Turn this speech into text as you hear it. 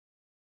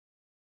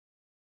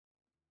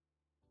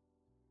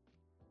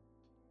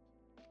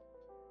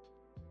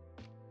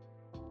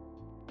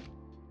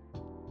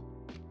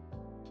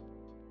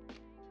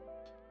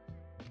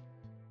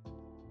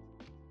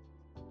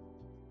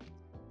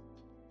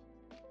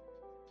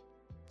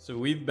So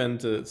we've been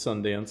to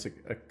Sundance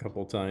a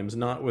couple times,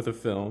 not with a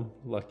film.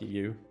 Lucky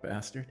you,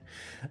 bastard.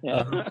 Yeah.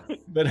 Um,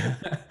 but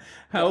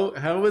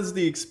how was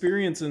the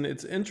experience? And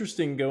it's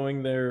interesting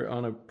going there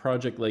on a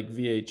project like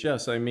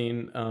VHS. I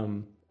mean,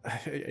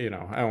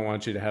 I don't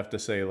want you to have to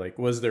say like,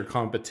 was there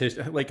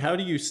competition? Like, how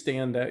do you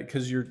stand out?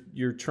 Because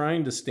you're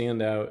trying to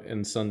stand out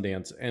in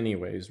Sundance,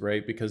 anyways,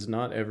 right? Because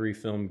not every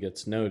film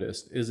gets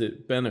noticed. Is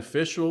it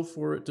beneficial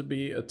for it to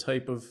be a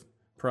type of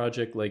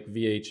project like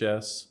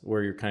VHS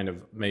where you're kind of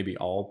maybe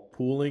all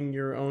pooling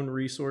your own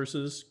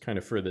resources kind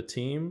of for the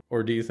team,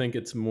 or do you think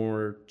it's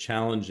more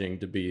challenging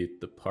to be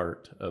the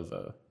part of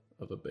a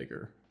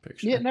bigger Yeah,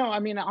 picture? no, I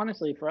mean,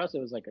 honestly, for us, it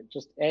was like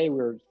just A, we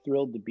were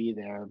thrilled to be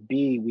there.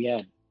 B, we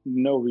had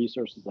no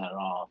resources at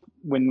all.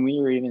 When we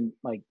were even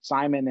like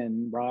Simon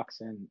and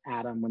Rox and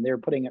Adam, when they were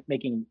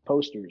making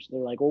posters, they're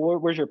like, well,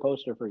 where's your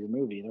poster for your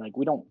movie? They're like,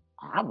 we don't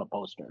have a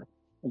poster,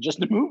 it's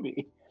just a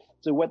movie.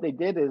 So what they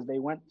did is they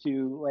went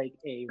to like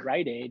a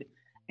Rite Aid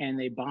and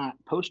they bought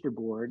poster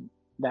board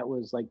that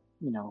was like,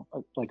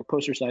 like a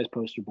poster size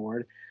poster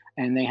board.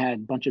 And they had a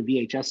bunch of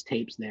VHS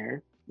tapes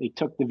there. They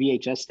took the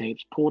VHS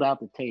tapes, pulled out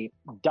the tape,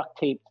 duct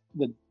taped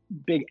the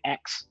big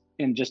X,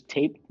 and just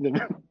taped the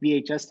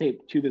VHS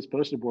tape to this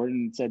poster board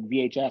and said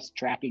VHS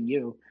tracking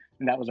you,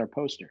 and that was our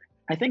poster.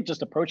 I think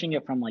just approaching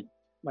it from like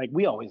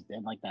we always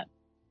did, like that.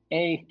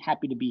 A,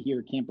 happy to be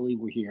here, can't believe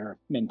we're here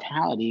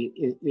mentality.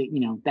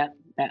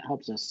 That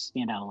helps us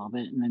stand out a little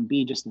bit, and then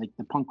B, just like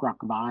the punk rock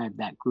vibe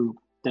that group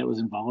that was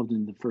involved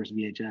in the first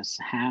VHS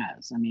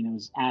has. I mean, it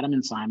was Adam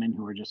and Simon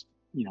who were just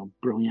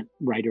brilliant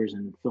writers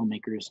and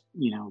filmmakers.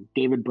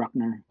 David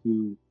Bruckner,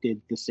 who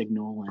did The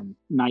Signal, and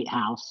Night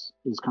House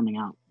is coming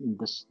out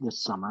this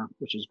summer,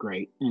 which is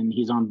great. And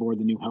he's on board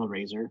the new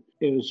Hellraiser.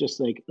 It was just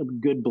like a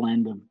good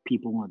blend of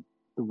people at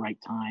the right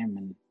time.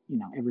 And,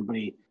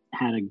 everybody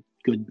had a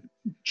good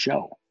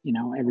show.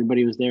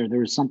 Everybody was there. There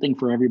was something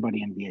for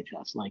everybody in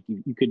VHS. Like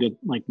you could do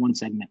like one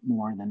segment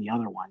more than the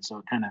other one. So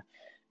it kind of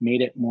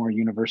made it more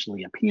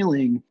universally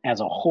appealing as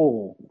a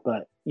whole.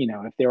 But,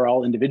 if they were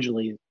all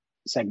individually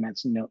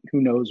segments,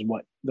 who knows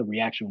what the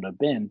reaction would have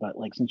been. But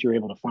like, since you're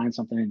able to find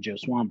something in Joe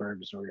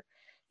Swanberg's or,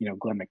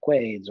 Glenn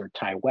McQuaid's or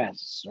Ty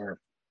West's or,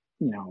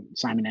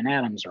 Simon and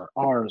Adams or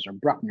ours or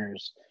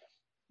Bruckner's,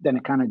 then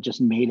it kind of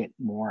just made it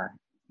more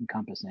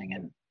encompassing.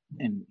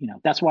 And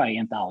that's why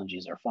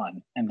anthologies are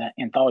fun, and that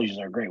anthologies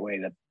are a great way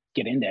to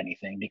get into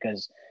anything,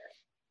 because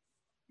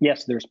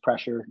yes, there's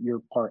pressure.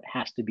 Your part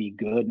has to be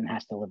good and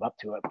has to live up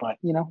to it. But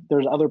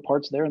there's other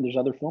parts there, and there's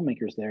other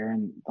filmmakers there,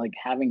 and like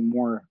having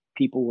more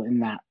people in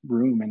that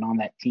room and on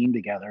that team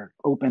together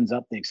opens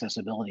up the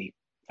accessibility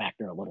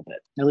factor a little bit.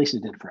 At least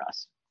it did for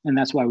us, and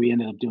that's why we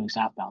ended up doing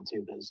Southbound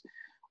too, because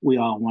we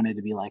all wanted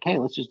to be like, hey,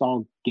 let's just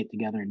all get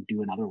together and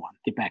do another one,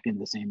 get back in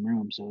the same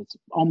room. So it's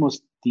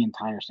almost the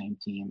entire same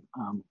team.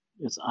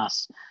 It's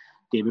us,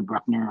 David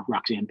Bruckner,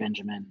 Roxanne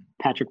Benjamin,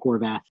 Patrick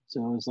Horvath.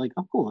 So it was like,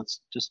 oh, cool, let's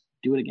just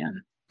do it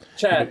again.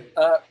 Chad,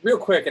 real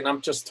quick, and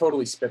I'm just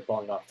totally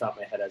spitballing off the top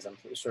of my head as I'm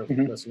sort of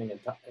listening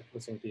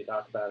to you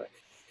talk about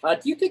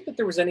it. Do you think that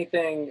there was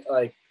anything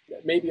like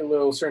maybe a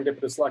little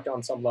serendipitous luck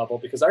on some level?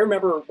 Because I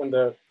remember when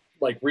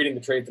reading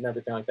the trades and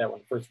everything like that when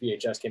the first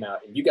VHS came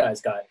out, and you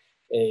guys got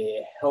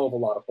a hell of a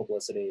lot of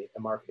publicity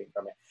and marketing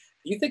from it.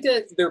 Do you think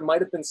that there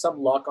might have been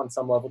some luck on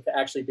some level to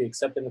actually be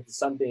accepted at the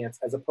Sundance,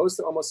 as opposed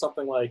to almost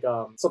something like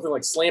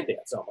Slam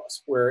Dance,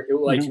 almost, where it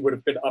you would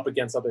have been up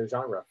against other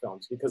genre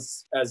films?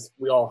 Because as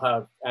we all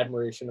have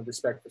admiration and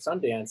respect for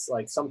Sundance,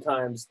 like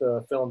sometimes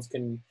the films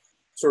can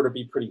sort of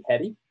be pretty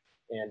heady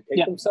and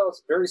take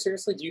themselves very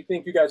seriously. Do you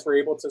think you guys were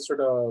able to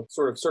sort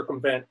of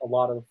circumvent a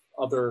lot of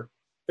other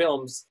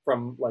films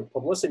from like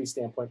publicity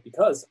standpoint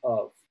because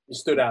of you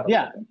stood out?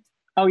 Yeah.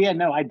 Oh yeah,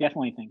 no, I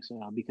definitely think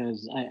so,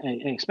 because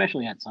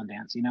especially at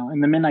Sundance,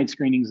 and the midnight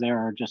screenings there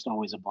are just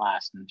always a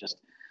blast and just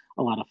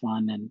a lot of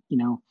fun. And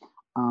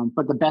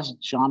but the best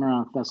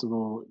genre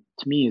festival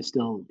to me is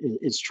still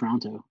is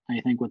Toronto. I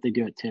think what they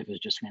do at TIFF is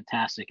just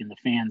fantastic, and the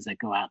fans that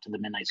go out to the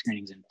midnight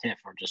screenings in TIFF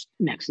are just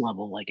next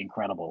level, like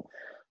incredible.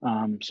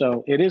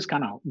 So it is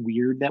kind of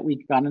weird that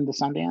we got into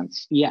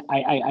Sundance. Yeah,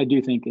 I do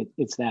think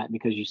it's that,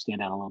 because you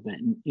stand out a little bit,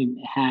 and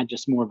it had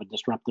just more of a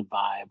disruptive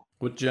vibe.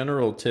 What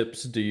general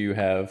tips do you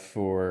have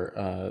for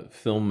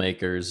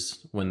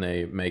filmmakers when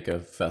they make a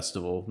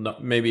festival?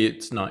 Maybe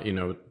it's not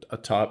a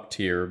top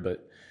tier,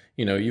 but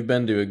you've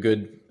been to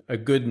a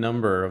good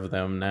number of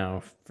them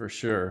now for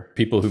sure.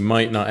 People who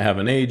might not have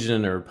an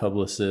agent or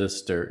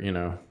publicist, or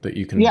that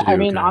you can. Yeah, do I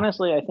mean, kind of.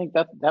 honestly, I think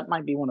that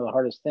might be one of the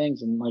hardest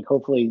things. And like,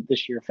 hopefully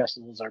this year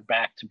festivals are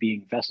back to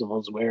being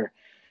festivals where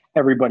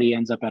everybody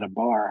ends up at a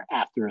bar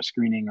after a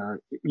screening, or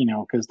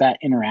because that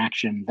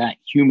interaction, that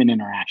human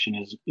interaction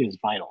is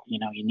vital. You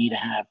need to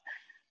have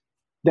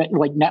that.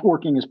 Like,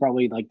 networking is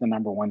probably like the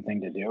number one thing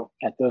to do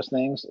at those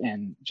things,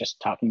 and just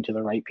talking to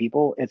the right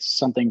people. It's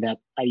something that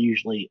I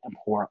usually I'm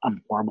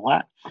horrible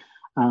at,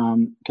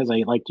 because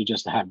I like to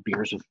just have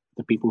beers with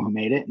the people who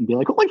made it and be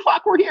like, holy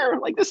fuck, we're here,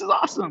 like this is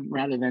awesome,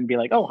 rather than be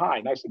like, oh hi,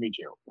 nice to meet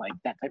you, like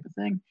that type of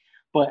thing.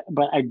 But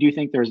I do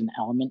think there's an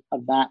element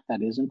of that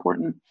is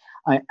important.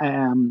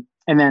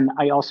 And then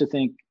I also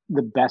think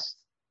the best,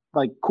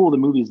 like, cool, the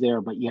movie's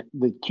there, but yet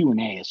the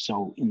Q&A is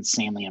so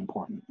insanely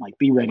important. Like,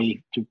 be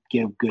ready to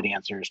give good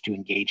answers, to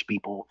engage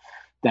people,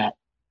 that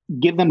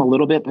give them a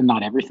little bit, but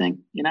not everything,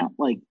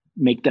 like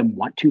make them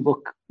want to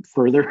look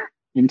further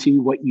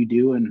into what you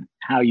do and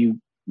how you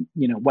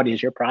what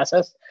is your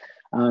process.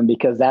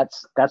 Because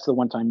that's the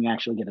one time you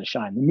actually get to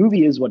shine. The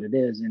movie is what it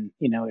is, and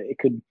it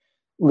could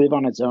live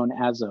on its own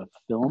as a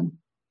film.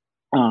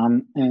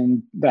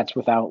 And that's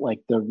without like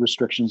the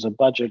restrictions of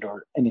budget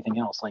or anything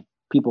else. Like,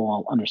 people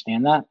all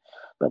understand that,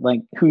 but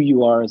like who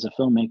you are as a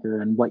filmmaker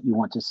and what you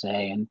want to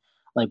say and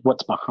like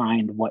what's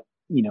behind what,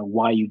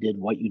 why you did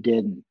what you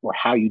did, or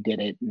how you did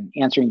it, and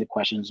answering the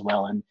questions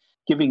well, and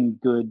giving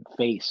good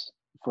face,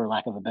 for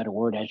lack of a better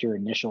word, as your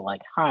initial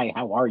like, hi,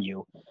 how are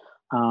you?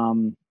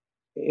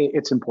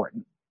 It's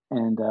important.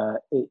 And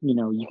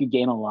you could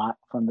gain a lot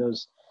from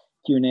those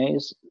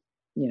Q&As.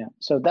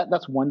 So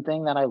that's one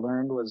thing that I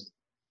learned was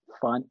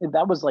fun.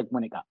 That was like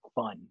when it got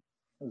fun.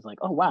 It was like,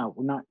 oh wow,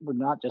 we're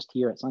not just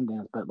here at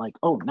Sundance, but like,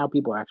 oh, now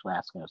people are actually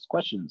asking us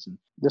questions, and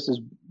this is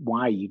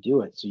why you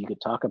do it. So you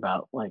could talk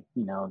about like,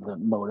 the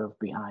motive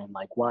behind,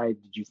 like, why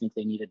did you think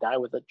they need to die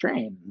with a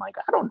train? Like,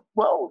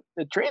 well,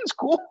 the train's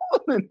cool.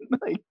 And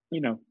like,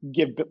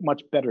 give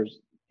much better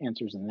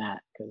answers than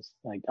that, because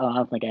like, I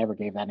don't think I ever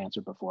gave that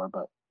answer before,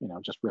 but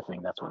just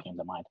riffing, that's what came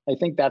to mind. I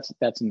think that's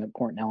an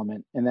important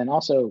element. And then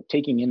also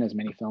taking in as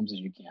many films as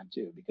you can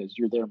too, because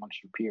you're there amongst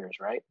your peers,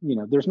 right?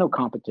 There's no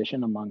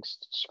competition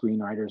amongst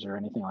screenwriters or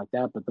anything like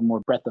that, but the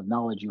more breadth of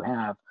knowledge you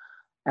have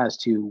as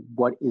to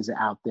what is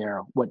out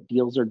there, what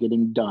deals are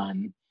getting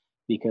done,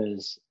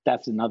 because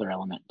that's another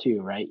element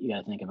too, right? You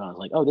got to think about it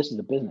like, oh, this is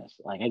a business.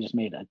 Like, I just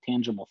made a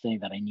tangible thing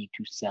that I need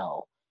to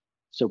sell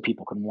so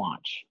people can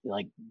watch.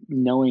 Like,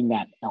 knowing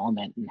that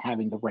element and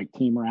having the right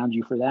team around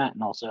you for that,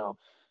 and also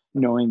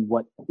knowing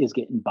what is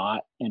getting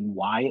bought and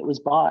why it was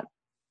bought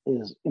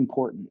is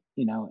important,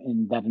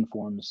 and that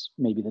informs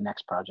maybe the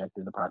next project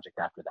or the project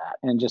after that.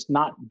 And just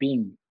not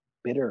being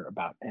bitter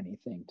about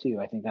anything too.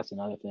 I think that's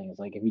another thing, is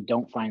like, if you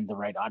don't find the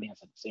right audience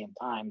at the same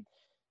time,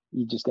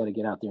 you just got to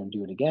get out there and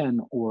do it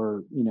again,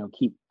 or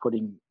keep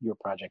putting your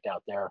project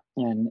out there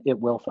and it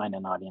will find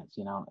an audience,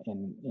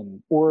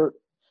 or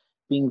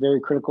being very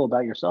critical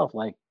about yourself.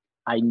 Like,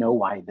 I know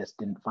why this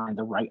didn't find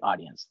the right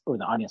audience, or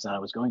the audience that I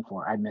was going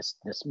for. I missed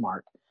this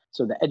mark.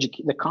 So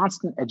the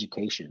constant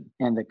education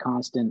and the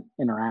constant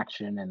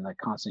interaction and the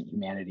constant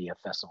humanity of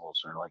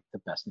festivals are like the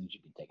best things you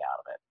can take out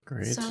of it.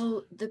 Great.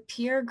 So the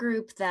peer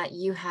group that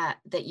you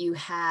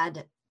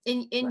had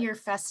in right. your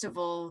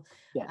festival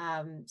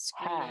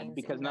had,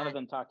 because none of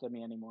them talk to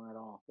me anymore at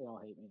all. They all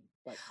hate me.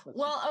 But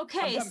well,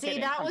 okay. See,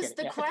 that was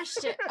the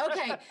question.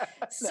 Okay,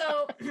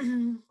 so.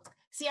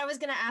 See, I was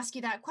going to ask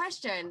you that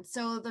question.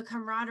 So the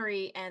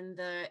camaraderie and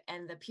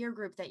the peer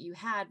group that you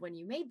had when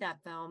you made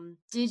that film,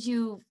 did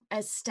you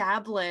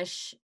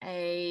establish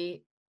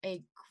a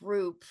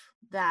group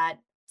that,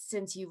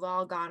 since you've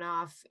all gone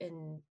off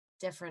in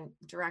different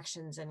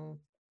directions and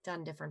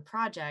done different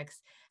projects,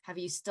 have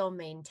you still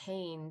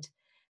maintained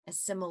a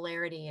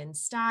similarity in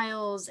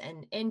styles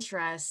and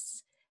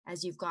interests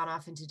as you've gone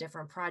off into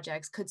different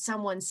projects? Could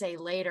someone say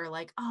later,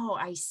 like, oh,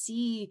 I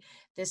see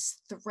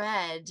this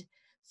thread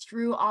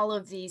through all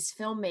of these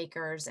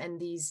filmmakers and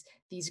these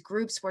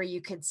groups, where you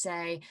could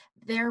say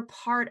they're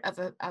part of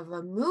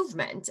a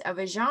movement, of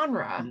a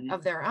genre mm-hmm.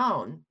 of their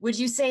own? Would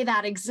you say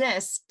that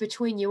exists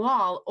between you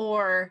all,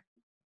 or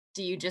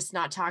do you just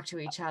not talk to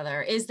each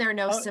other? Is there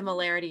no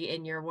similarity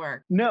in your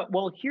work? No.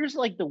 Well, here's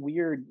like the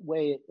weird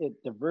way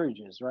it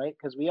diverges, right?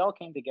 Because we all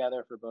came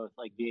together for both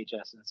like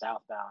VHS and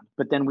Southbound,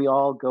 but then we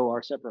all go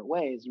our separate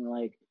ways, and we're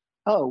like,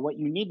 oh, what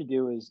you need to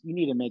do is you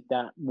need to make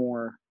that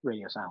more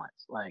Radio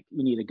Silence. Like,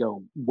 you need to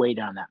go way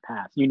down that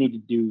path. You need to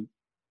do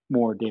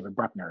more David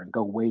Bruckner and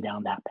go way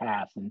down that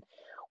path, and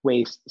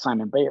waste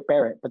Simon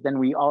Barrett. But then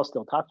we all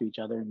still talk to each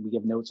other, and we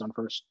give notes on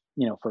first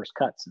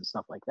cuts and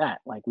stuff like that.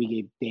 Like, we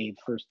gave Dave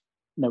first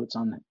notes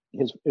on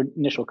his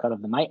initial cut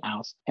of The Night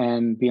House,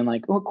 and being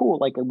like, oh, cool.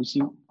 Like, we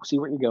see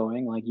where you're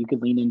going. Like, you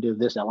could lean into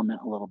this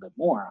element a little bit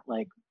more.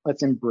 Like,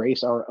 let's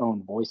embrace our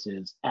own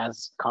voices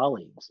as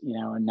colleagues,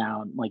 and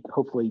now, like,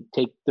 hopefully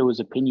take those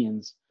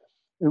opinions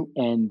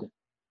and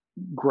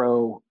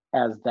grow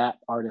as that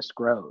artist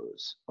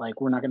grows. Like,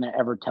 we're not going to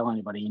ever tell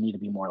anybody you need to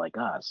be more like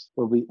us,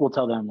 but we'll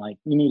tell them, like,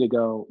 you need to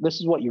go, this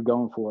is what you're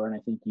going for, and I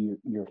think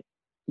you're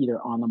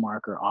either on the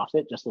mark or off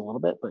it just a little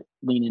bit, but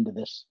lean into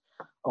this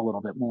a little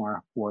bit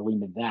more, or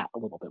lean into that a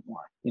little bit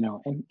more,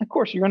 and of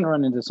course you're going to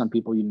run into some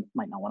people you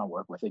might not want to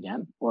work with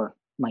again, or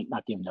might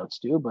not give notes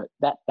to, but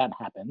that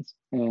happens,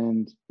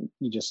 and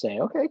you just say,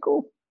 okay,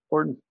 cool,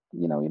 or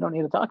you don't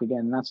need to talk again,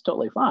 and that's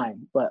totally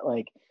fine. But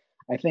like,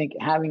 I think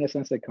having a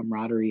sense of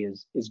camaraderie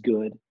is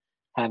good.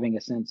 Having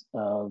a sense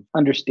of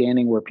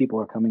understanding where people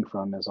are coming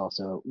from is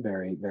also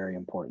very, very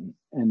important,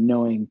 and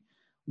knowing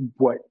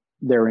what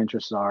their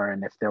interests are,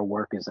 and if their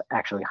work is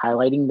actually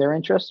highlighting their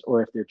interests,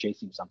 or if they're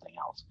chasing something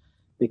else.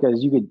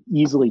 Because you could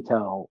easily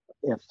tell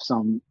if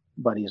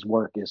somebody's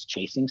work is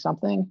chasing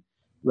something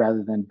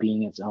rather than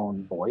being its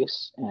own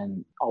voice,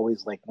 and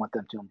always like want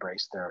them to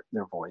embrace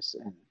their voice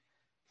and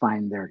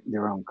find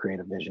their own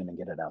creative vision and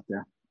get it out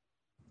there.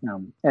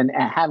 And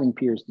having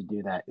peers to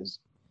do that is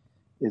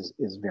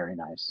very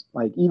nice.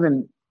 Like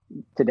even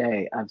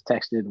today, I've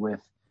texted with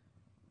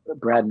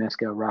Brad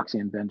Miska,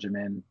 Roxanne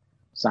Benjamin,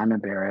 Simon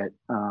Barrett.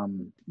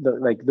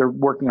 They're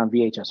working on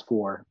VHS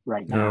 4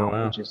 right now,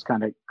 wow. which is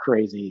kind of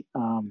crazy.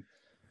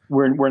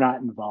 We're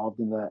not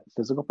involved in the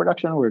physical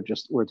production. We're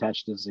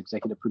attached as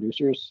executive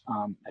producers.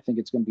 I think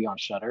it's going to be on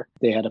Shudder.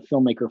 They had a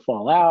filmmaker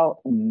fall out,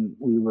 and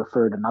we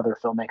referred another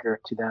filmmaker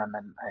to them,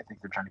 and I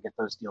think they're trying to get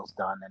those deals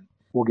done. And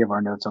we'll give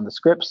our notes on the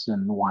scripts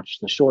and watch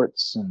the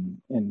shorts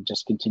and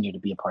just continue to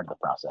be a part of the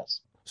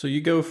process. So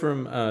you go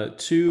from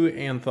 2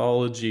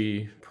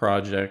 anthology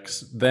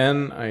projects,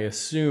 then I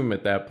assume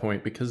at that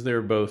point, because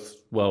they're both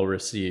well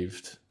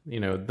received,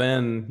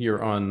 then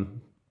you're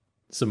on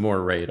some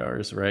more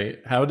radars, right?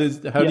 How do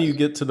you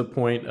get to the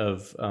point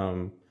of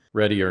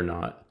Ready or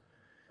Not?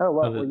 Oh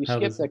well, you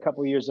skipped a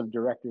couple of years of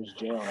director's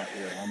jail that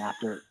year, and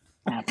after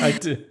I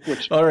did.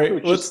 All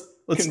right, let's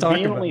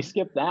conveniently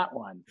skip that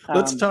one.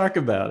 Let's talk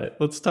about it.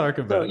 Let's talk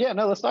about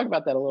let's talk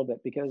about that a little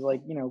bit, because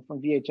from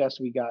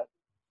VHS we got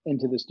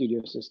into the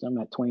studio system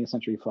at 20th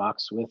Century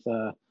Fox with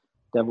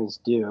Devil's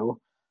Due.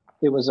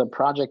 It was a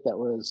project that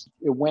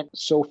it went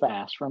so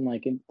fast from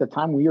the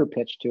time we were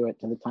pitched to it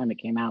to the time it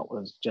came out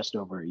was just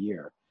over a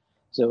year.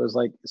 So it was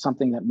like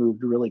something that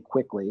moved really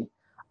quickly.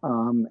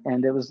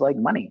 And it was like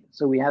money.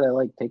 So we had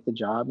to take the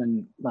job,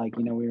 and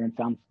we were in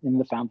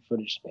the found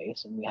footage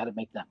space, and we had to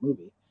make that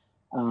movie.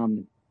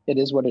 It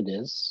is what it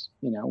is.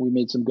 We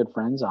made some good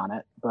friends on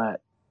it,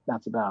 but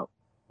that's about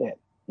it,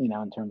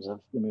 in terms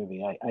of the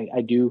movie.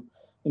 I do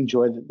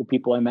enjoy the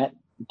people I met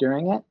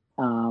during it.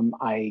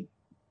 I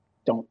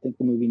don't think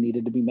the movie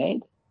needed to be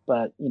made,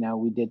 but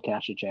we did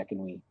cash a check,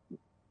 and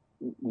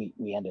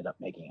we ended up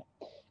making it.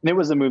 And it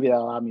was a movie that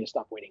allowed me to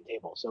stop waiting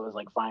tables. So it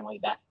was finally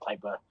that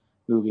type of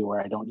movie where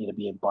I don't need to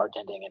be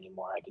bartending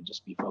anymore. I could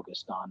just be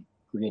focused on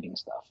creating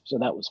stuff. So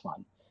that was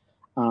fun.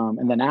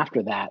 And then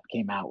after that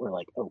came out, we're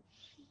like, oh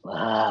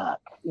fuck,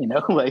 we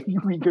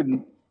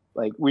couldn't,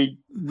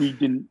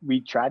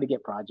 we tried to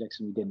get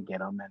projects and we didn't get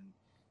them,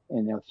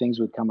 and things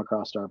would come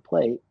across our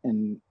plate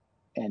and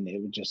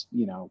it would just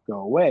go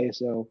away.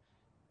 So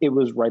it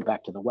was right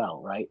back to the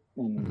well, right?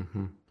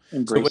 And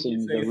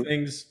embracing. So when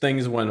you say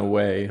things went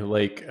away,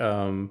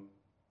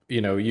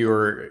 you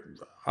were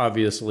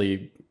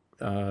obviously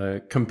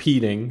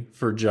competing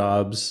for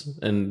jobs,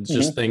 and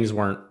just things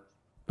weren't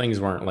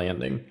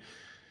landing,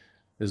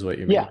 is what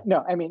you mean? Yeah,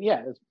 no, I mean,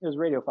 yeah, it was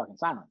radio fucking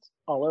silence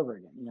all over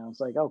again. It's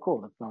like, oh, cool,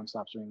 the phone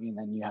stops ringing, and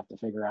then you have to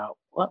figure out,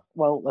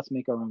 well, let's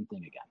make our own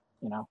thing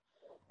again,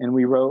 And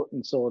we wrote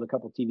and sold a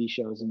couple TV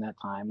shows in that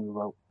time.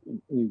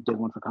 We did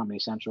one for Comedy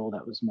Central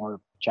that was more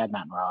Chad,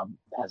 Matt, and Rob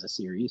as a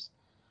series.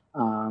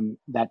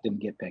 That didn't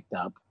get picked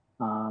up.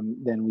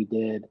 Then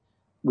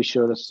we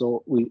sold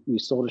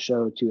a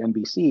show to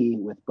NBC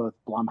with both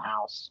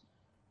Blumhouse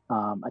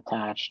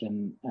attached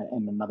and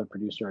another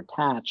producer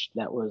attached.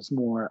 That was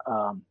more,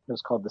 it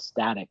was called The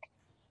Static,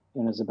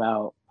 and it was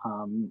about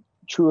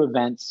true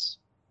events.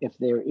 If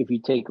you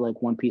take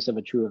one piece of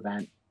a true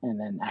event and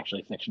then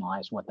actually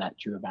fictionalize what that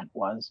true event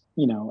was.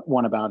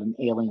 One about an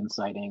alien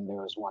sighting.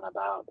 There was one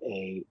about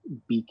a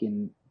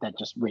beacon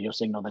radio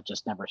signal that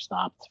just never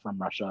stopped from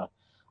Russia.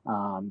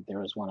 There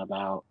was one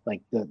about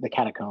the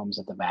catacombs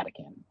at the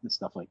Vatican and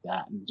stuff like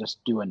that, and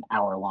just do an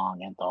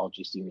hour-long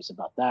anthology series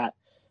about that,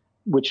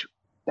 which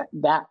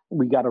that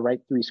we got to write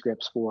 3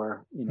 scripts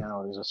for. It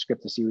was a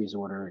script to series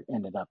order,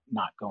 ended up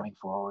not going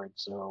forward,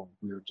 so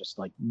we were just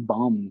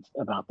bummed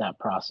about that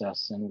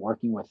process and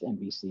working with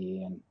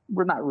NBC. And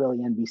we're not really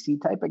NBC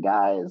type of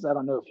guys. I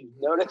don't know if you've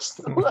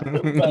noticed, but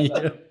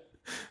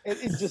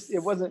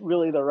it wasn't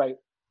really the right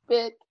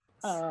fit.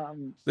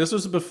 This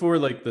was before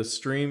the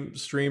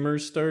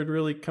streamers started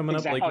really coming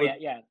up.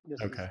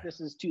 This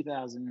is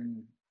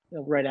 2000,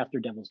 right after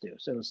Devil's Due,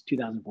 so it was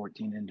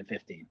 2014 into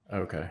 15.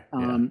 Okay.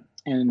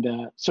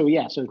 So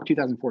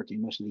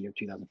 2014, most of the year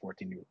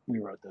 2014, we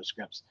wrote those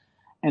scripts,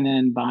 and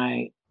then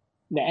by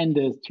the end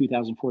of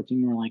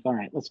 2014, we were like, all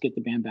right, let's get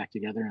the band back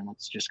together and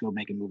let's just go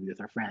make a movie with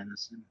our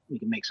friends, and we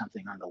can make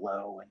something on the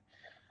low.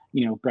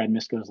 And Brad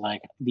Miska was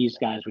like, these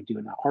guys would do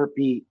it in a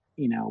heartbeat.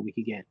 We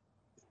could get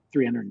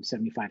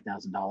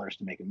 $375,000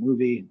 to make a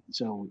movie.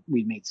 So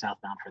we made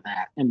Southbound for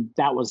that. And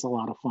that was a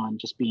lot of fun,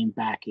 just being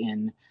back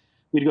in.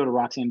 We'd go to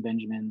Roxanne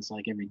Benjamin's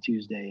every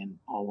Tuesday and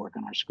all work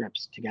on our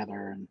scripts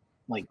together and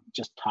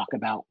just talk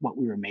about what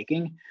we were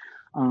making.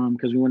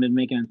 Because we wanted to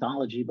make an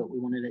anthology, but we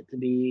wanted it to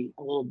be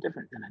a little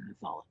different than an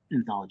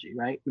anthology,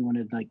 right? We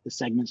wanted the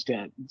segments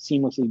to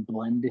seamlessly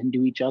blend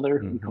into each other.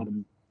 We called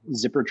them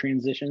zipper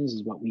transitions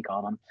is what we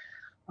call them.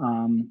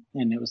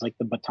 And it was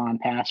the baton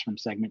pass from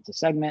segment to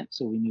segment.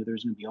 So we knew there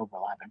was going to be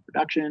overlap in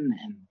production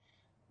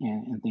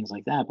and things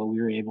like that. But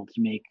we were able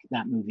to make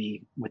that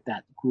movie with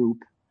that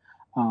group.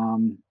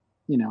 And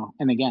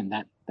again,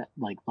 that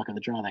luck of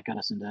the draw that got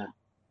us into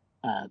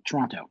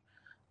Toronto.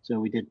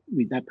 So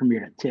that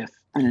premiered at TIFF,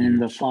 and in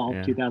the fall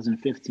yeah. of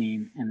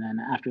 2015, and then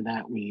after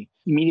that we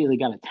immediately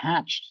got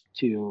attached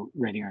to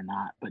Ready or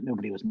Not, but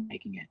nobody was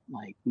making it.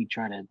 Like, we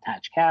tried to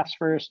attach cast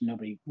first,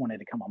 nobody wanted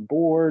to come on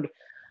board.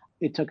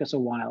 It took us a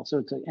while, so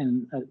it's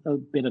a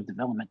bit of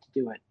development to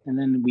do it, and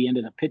then we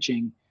ended up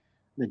pitching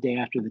the day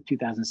after the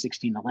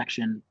 2016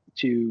 election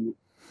to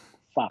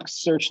Fox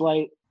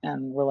Searchlight,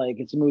 and we're like,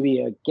 it's a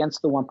movie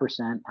against the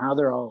 1%, how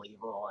they're all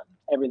evil and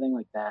everything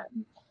like that.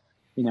 And,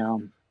 you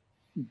know,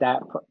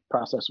 that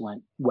process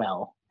went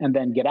well. And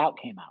then Get Out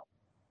came out.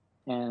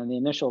 And the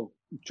initial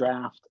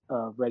draft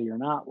of Ready or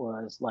Not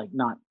was like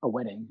not a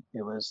wedding.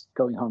 It was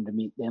going home to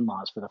meet the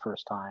in-laws for the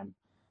first time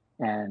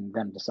and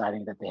them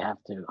deciding that they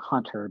have to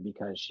hunt her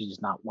because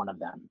she's not one of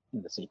them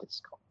in the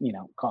Satanist,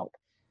 cult.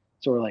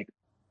 So we're like,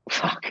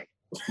 fuck,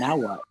 now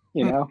what?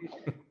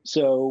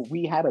 So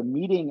we had a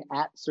meeting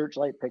at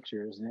Searchlight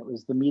Pictures, and it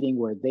was the meeting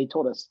where they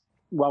told us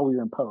while we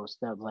were in post,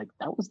 that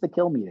was the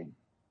kill meeting.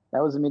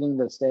 That was the meeting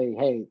to say,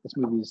 hey, this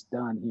movie's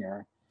done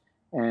here.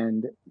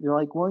 And they're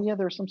like, well, yeah,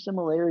 there's some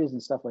similarities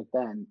and stuff like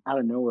that. And out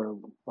of nowhere,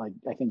 like,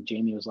 I think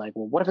Jamie was like,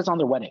 well, what if it's on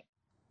their wedding?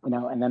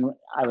 And then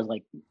I was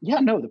like, yeah,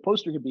 no, the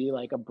poster could be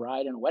like a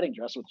bride in a wedding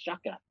dress with a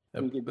shotgun.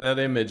 That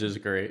image is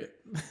great.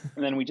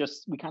 And then we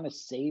kind of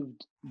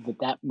saved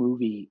that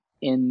movie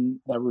in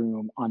the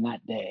room on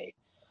that day.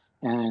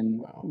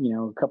 And,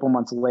 wow. A couple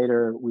months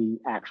later, we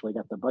actually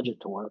got the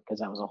budget to work, because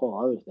that was a whole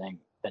other thing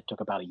that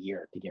took about a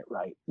year to get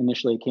right.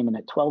 Initially, it came in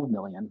at 12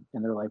 million,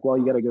 and they're like, well,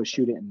 you got to go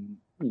shoot it in,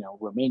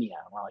 Romania.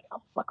 And we're like, how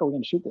the fuck are we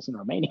going to shoot this in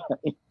Romania?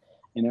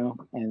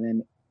 And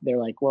then they're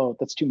like, well,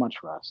 that's too much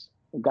for us.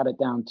 We got it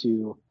down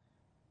to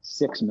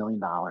 $6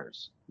 million.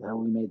 So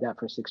we made that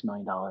for $6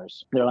 million.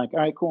 They're like,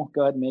 all right, cool,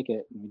 go ahead and make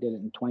it. And we did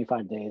it in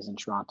 25 days in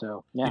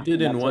Toronto. Yeah, you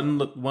did in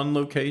one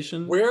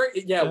location? Where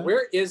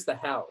is the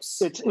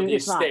house?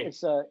 It's not.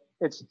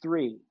 It's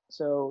three.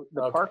 So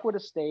the Parkwood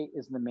Estate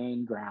is the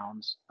main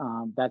grounds.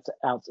 That's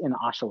out in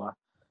Oshawa,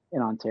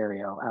 in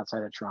Ontario,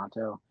 outside of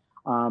Toronto.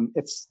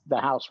 It's the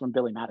house from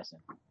Billy Madison.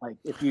 Like,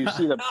 if you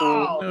see the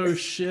pool, no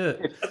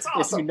shit. That's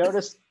awesome.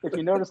 If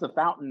you notice the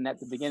fountain at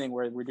the beginning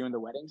where we're doing the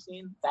wedding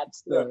scene,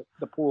 that's the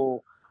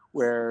pool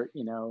where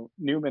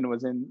Newman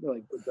was in,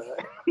 like,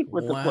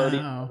 with the floating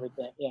and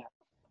everything. Yeah.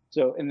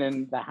 So, and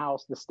then the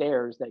house, the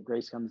stairs that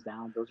Grace comes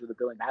down, those are the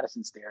Billy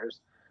Madison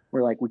stairs.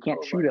 We're like, we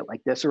can't shoot it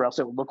like this, or else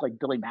it would look like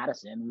Billy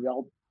Madison. We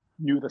all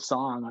knew the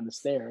song on the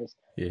stairs.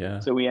 Yeah.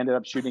 So we ended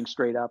up shooting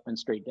straight up and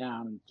straight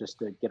down just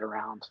to get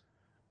around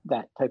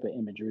that type of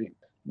imagery.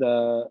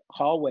 The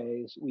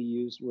hallways we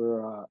used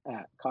were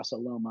at Casa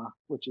Loma,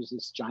 which is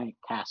this giant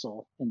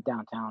castle in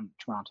downtown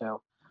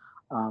Toronto.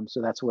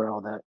 So that's where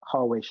all the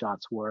hallway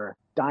shots were.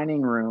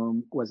 Dining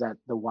room was at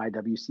the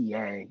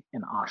YWCA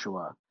in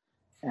Oshawa.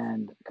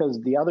 And because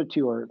the other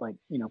two are like,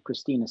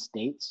 pristine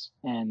estates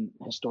and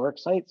historic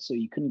sites, so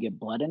you couldn't get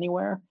blood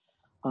anywhere.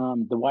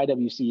 The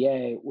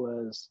YWCA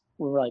we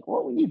were like,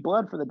 well, we need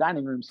blood for the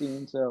dining room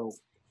scene, so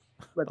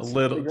let's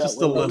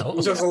just a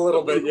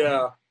little bit,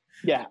 yeah.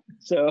 Yeah.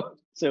 So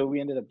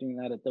we ended up doing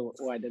that at the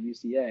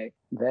YWCA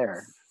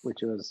there, which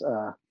was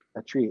a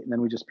treat. And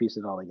then we just pieced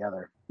it all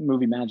together.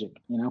 Movie magic,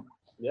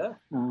 Yeah.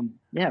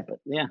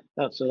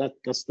 So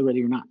that's the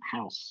Ready or Not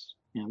house.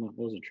 Yeah,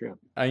 those are true.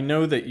 I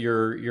know that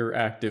you're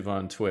active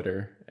on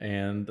Twitter,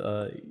 and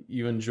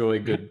you enjoy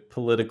good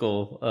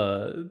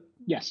political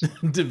yes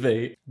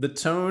debate. The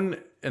tone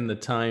and the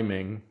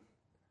timing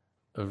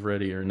of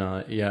Ready or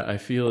Not, I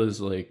feel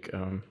is like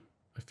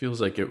it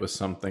feels like it was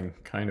something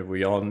kind of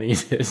we all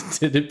needed.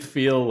 Did it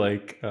feel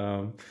like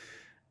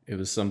it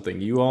was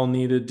something you all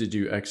needed? Did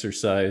you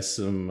exercise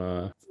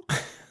some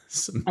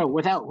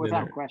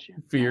without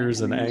question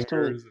fears and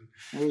angers?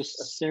 It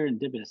was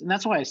serendipitous, and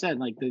that's why I said,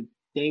 like, the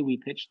day we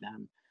pitched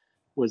them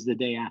was the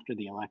day after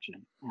the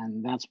election,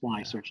 and that's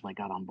why Searchlight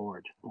got on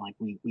board. Like,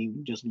 we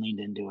just leaned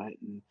into it,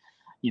 and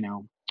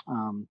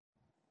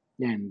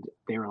and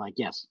they were like,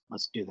 yes,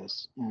 let's do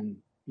this. And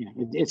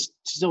it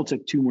still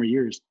took 2 more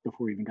years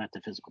before we even got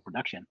to physical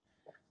production.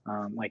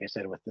 Like I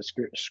said, with the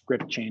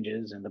script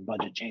changes and the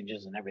budget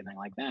changes and everything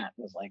like that,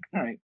 it was like,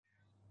 all right,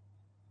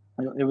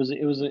 it was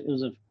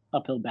a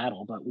uphill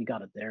battle, but we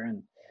got it there,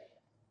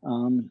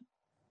 and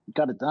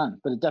got it done.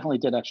 But it definitely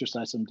did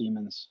exercise some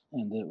demons,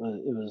 and it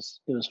was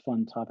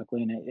fun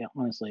topically, and it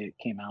honestly, it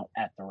came out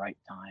at the right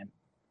time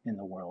in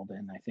the world,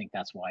 and I think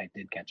that's why it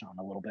did catch on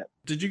a little bit.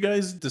 Did you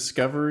guys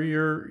discover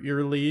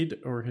your lead,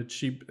 or had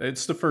she?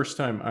 It's the first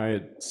time I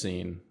had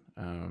seen.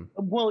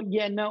 Well,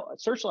 yeah, no.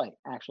 Searchlight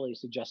actually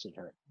suggested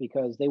her,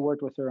 because they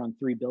worked with her on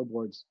 3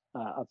 billboards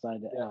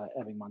outside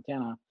Ebbing,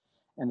 Montana.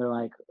 And they're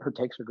like, her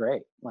takes are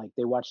great. Like,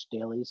 they watched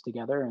dailies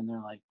together, and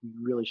they're like, you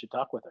really should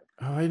talk with her.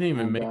 Oh, I didn't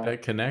even make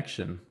that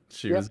connection.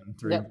 She was in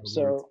 3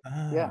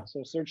 billboards.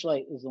 So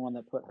Searchlight is the one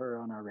that put her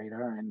on our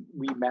radar, and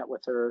we met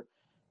with her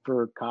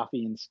for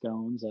coffee and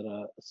scones at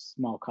a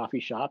small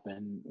coffee shop,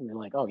 and we were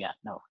like, oh yeah,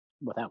 no,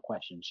 without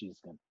question, she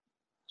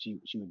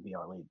would be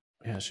our lead.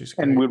 Yeah, she's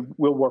great. And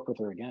we'll work with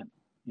her again.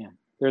 Yeah,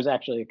 there's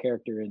actually a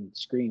character in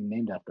Scream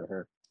named after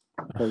her,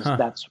 because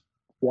that's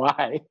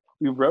why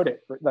we wrote it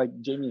for, like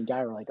Jamie and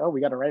Guy were like, oh,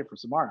 we got to write it for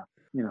Samara.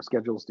 You know,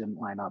 schedules didn't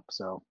line up.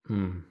 So,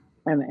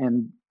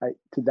 and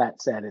to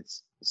that said,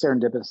 it's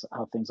serendipitous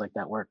how things like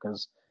that work,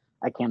 because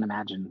I can't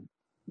imagine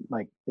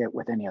like it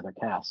with any other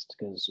cast,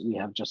 because we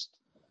have just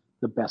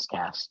the best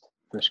cast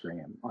for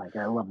Scream. Like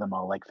I love them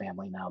all like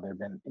family now. They've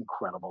been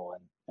incredible,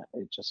 and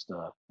it just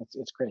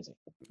it's crazy.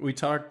 We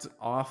talked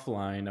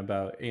offline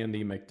about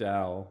Andie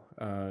MacDowell,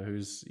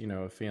 who's, you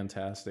know, a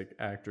fantastic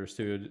actress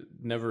who had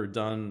never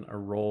done a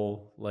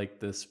role like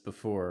this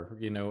before.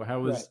 You know,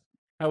 how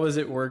was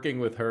it working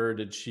with her?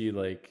 Did she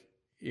like,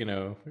 you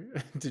know,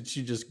 did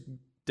she just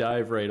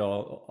dive right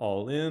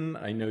all in?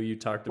 I know you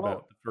talked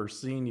about the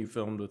first scene you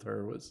filmed with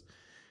her was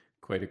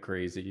quite a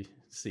crazy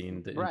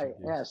scene to introduce.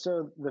 Yeah,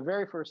 so the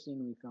very first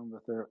scene we filmed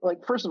with her,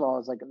 like, first of all,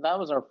 it's like that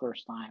was our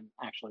first time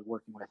actually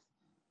working with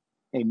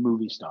a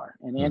movie star,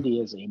 and Andie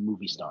is a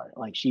movie star.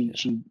 Like she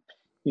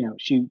you know,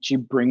 she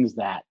brings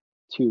that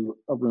to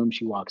a room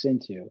she walks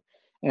into.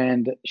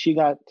 And she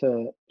got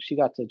to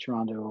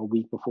Toronto a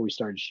week before we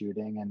started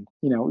shooting, and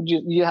you know,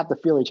 you have to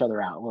feel each other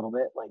out a little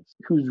bit, like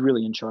who's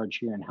really in charge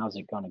here and how's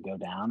it going to go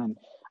down. And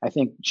I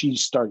think she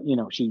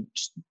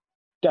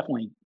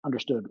definitely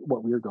understood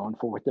what we were going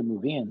for with the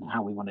movie and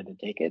how we wanted to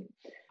take it.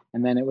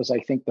 And then it was, I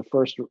think, the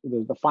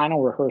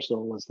final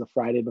rehearsal was the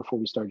Friday before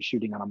we started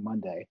shooting on a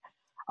Monday.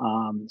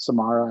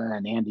 Samara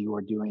and Andie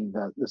were doing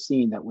the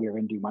scene that we were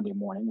going to do Monday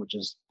morning, which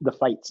is the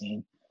fight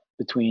scene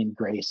between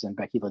Grace and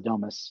Becky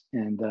Ladomas.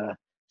 And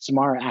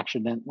Samara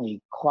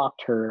accidentally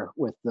clocked her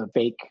with the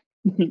fake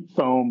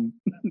foam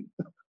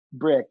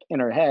brick in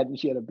her head, and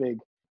she had a big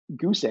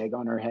goose egg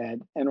on her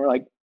head. And we're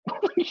like,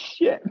 holy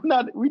shit!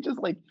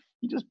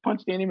 He just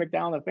punched Andie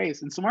MacDowell in the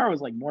face, and Samara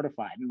was like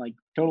mortified and like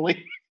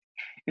totally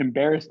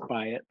embarrassed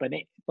by it. But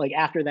like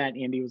after that,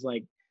 Andie was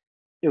like,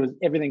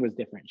 everything was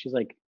different. She's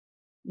like,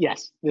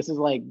 yes, this is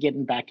like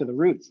getting back to the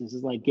roots. This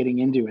is like getting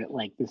into it.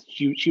 Like this,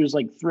 she was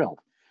like thrilled,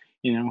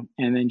 you know.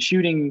 And then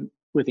shooting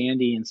with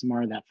Andie and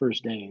Samara that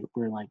first day,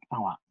 we're like,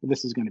 oh wow,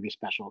 this is going to be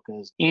special,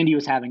 because Andie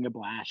was having a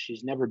blast.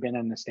 She's never been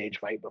in a stage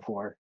fight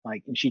before,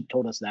 like, and she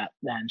told us that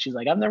then. She's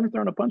like, I've never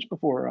thrown a punch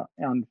before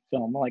on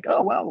film. I'm like,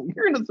 oh well,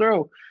 you're going to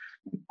throw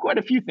quite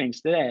a few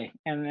things today,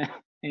 and then,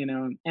 you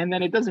know, and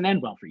then it doesn't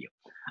end well for you.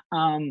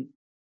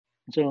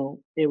 So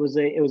it was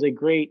a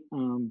great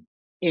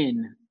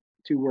in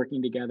to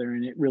working together,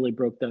 and it really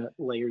broke the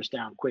layers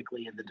down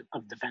quickly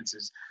of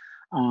defenses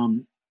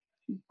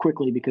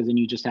quickly, because then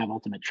you just have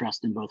ultimate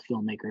trust in both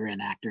filmmaker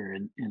and actor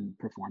and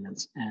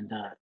performance, and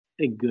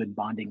a good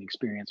bonding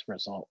experience for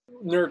us all.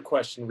 Nerd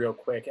question real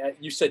quick.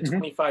 You said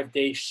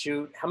 25-day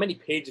shoot. How many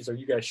pages are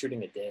you guys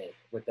shooting a day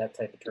with that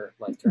type of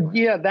turnaround?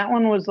 Yeah, that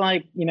one was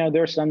like, you know,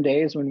 there are some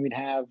days when we'd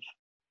have,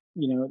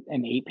 you know,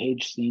 an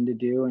 8-page scene to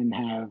do and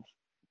have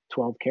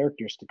 12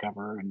 characters to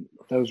cover, and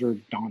those were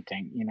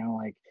daunting, you know,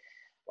 like,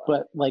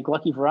 but like,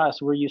 lucky for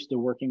us, we're used to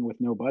working with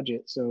no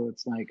budget. So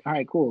it's like, all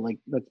right, cool. Like,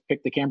 let's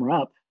pick the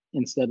camera up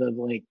instead of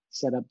like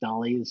set up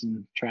dollies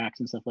and tracks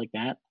and stuff like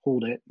that,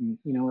 hold it. And,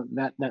 you know,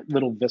 that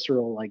little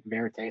visceral, like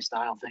verite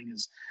style thing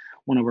is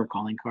one of our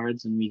calling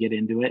cards, and we get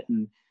into it,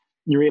 and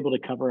you're able to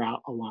cover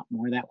out a lot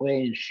more that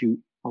way and shoot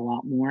a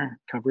lot more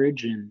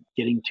coverage, and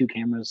getting 2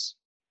 cameras,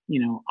 you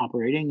know,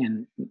 operating.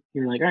 And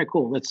you're like, all right,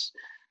 cool. Let's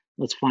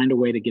find a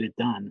way to get it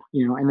done,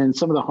 you know. And then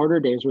some of the harder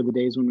days were the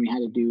days when we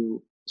had to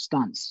do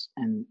stunts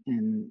and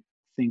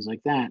things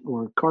like that,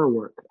 or car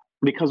work,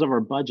 because of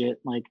our budget.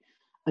 Like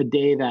a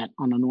day that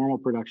on a normal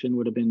production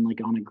would have been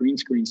like on a green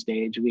screen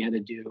stage, we had to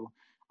do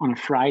on a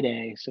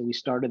Friday. So we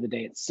started the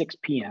day at 6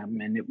 p.m.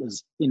 and it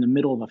was in the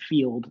middle of a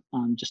field,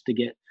 just to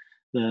get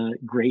the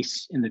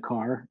Grace in the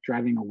car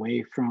driving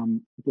away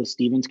from the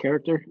Stevens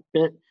character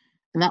bit.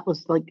 And that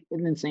was like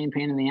an insane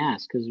pain in the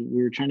ass, because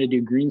we were trying to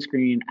do green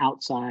screen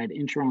outside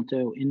in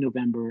Toronto in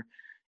November.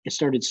 It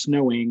started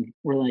snowing.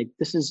 We're like,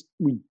 this is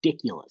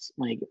ridiculous.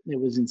 Like, it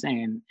was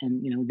insane.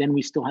 And, you know, then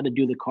we still had to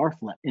do the car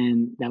flip.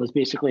 And that was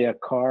basically a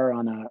car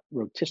on a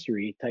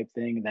rotisserie type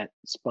thing that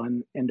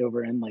spun end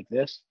over end like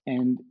this.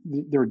 And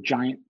there were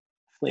giant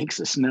flakes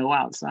of snow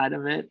outside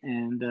of it.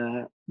 And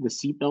the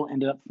seatbelt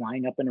ended up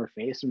flying up in her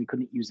face, and we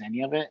couldn't use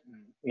any of it.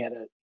 And we had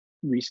to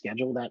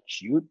reschedule that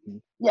shoot.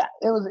 And yeah,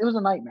 it was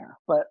a nightmare.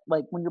 But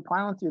like, when you're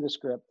plowing through the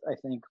script, I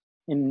think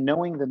in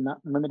knowing the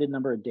limited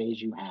number of days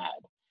you had,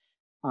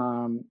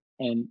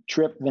 and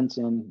Trip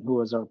Vinson, who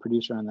was our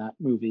producer on that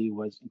movie,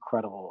 was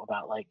incredible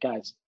about like,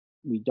 guys,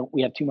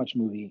 we have too much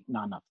movie,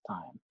 not enough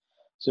time.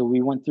 So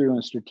we went through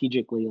and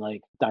strategically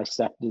like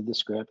dissected the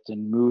script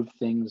and moved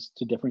things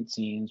to different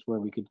scenes where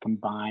we could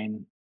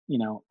combine, you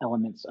know,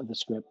 elements of the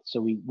script.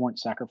 So we weren't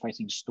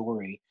sacrificing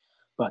story,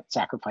 but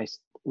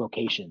sacrificed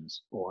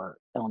locations or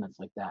elements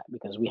like that,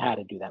 because we had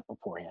to do that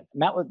beforehand.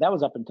 And that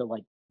was up until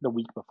like the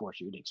week before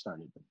shooting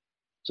started.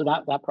 So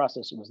that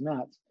process was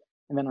nuts.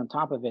 And then on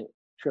top of it,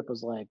 Trip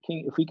was like,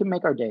 if we can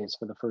make our days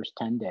for the first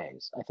 10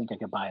 days, I think I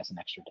could buy us an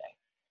extra day.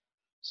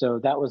 So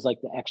that was like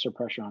the extra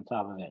pressure on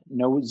top of it.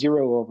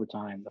 Zero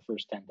overtime the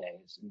first 10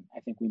 days. And I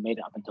think we made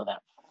it up until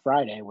that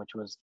Friday, which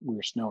was, we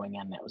were snowing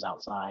and it was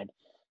outside.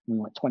 We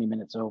went 20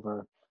 minutes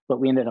over. but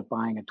we ended up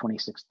buying a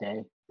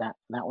 26-day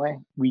that way.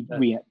 We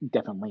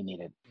definitely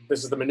needed.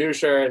 This is the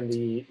minutia and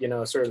the,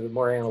 sort of the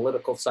more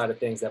analytical side of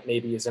things that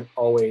maybe isn't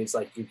always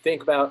like you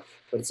think about,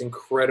 but it's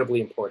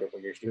incredibly important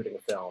when you're shooting a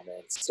film.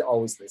 And it's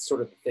always the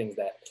sort of the thing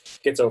that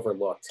gets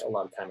overlooked a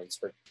lot of time in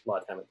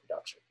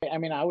production. I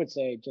mean, I would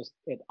say just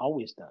it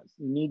always does.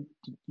 You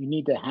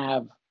need to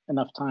have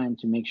enough time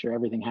to make sure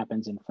everything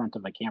happens in front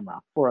of a camera,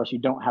 or else you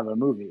don't have a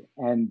movie.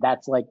 And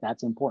that's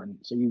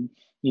important. So you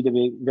need to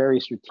be very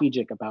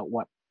strategic about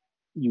what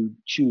you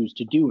choose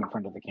to do in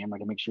front of the camera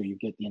to make sure you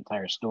get the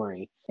entire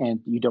story,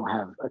 and you don't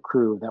have a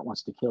crew that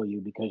wants to kill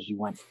you because you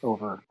went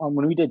over.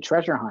 When we did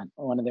Treasure Hunt,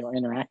 one of their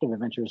interactive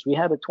adventures, we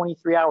had a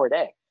 23-hour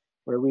day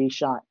where we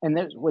shot, and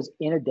this was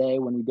in a day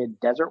when we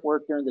did desert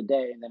work during the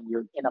day, and then we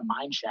were in a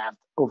mine shaft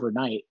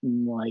overnight.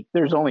 And like,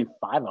 there's only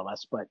 5 of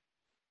us, but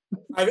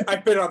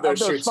I've been on those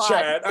shoots, 5.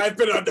 Chad. I've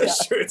been on those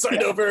shoots. I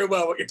know very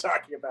well what you're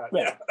talking about.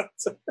 Yeah,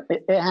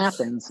 it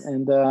happens,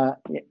 and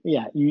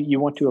you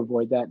want to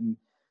avoid that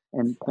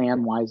and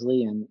plan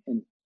wisely and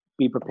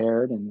be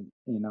prepared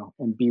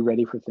and be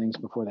ready for things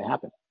before they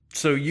happen.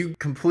 So you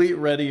complete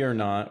Ready or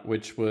Not,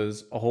 which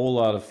was a whole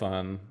lot of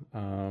fun.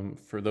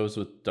 For those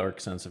with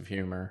dark sense of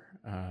humor,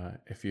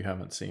 if you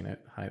haven't seen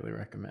it, highly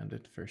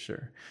recommended for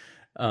sure.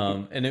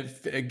 And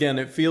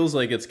it feels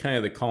like it's kind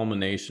of the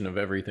culmination of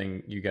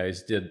everything you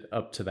guys did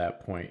up to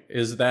that point.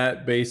 Is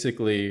that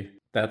basically,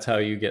 that's how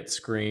you get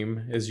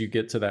Scream, as you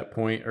get to that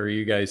point? Or are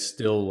you guys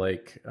still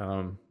like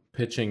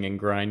pitching and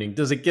grinding?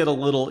 Does it get a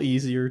little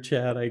easier,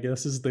 Chad, I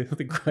guess is the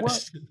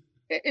question?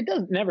 Well,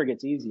 it never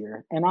gets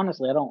easier. And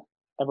honestly, I don't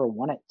ever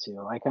want it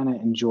to. I kind of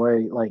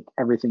enjoy like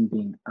everything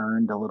being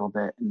earned a little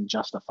bit and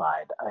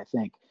justified. I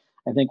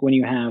think when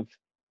you have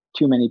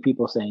too many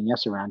people saying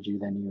yes around you,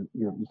 then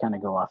you kind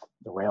of go off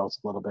the rails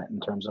a little bit in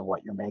terms of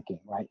what you're making,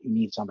 right? You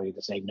need somebody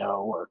to say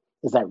no, or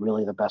is that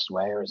really the best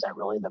way, or is that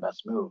really the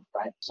best move,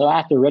 right? So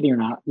after Ready or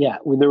Not,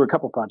 there were a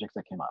couple projects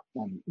that came up,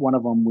 and one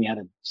of them we had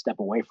to step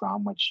away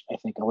from, which I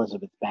think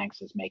Elizabeth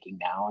Banks is making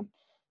now, and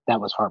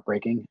that was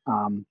heartbreaking.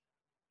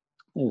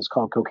 It was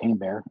called Cocaine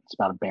Bear. It's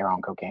about a bear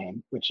on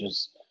cocaine, which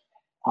is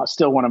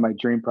still one of my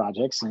dream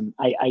projects, and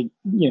and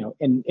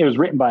it was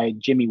written by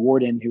Jimmy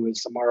Warden, who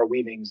is Samara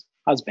Weaving's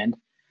husband.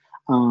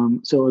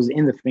 So it was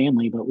in the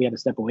family, but we had to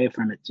step away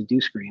from it to do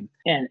Scream.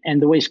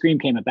 And the way Scream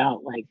came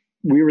about, like,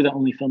 we were the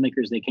only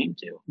filmmakers they came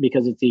to,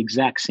 because it's the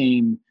exact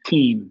same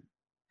team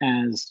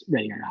as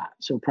Ready or Not.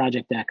 So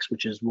Project X,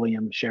 which is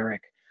William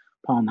Sherrick,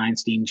 Paul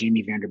Neinstein,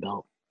 Jamie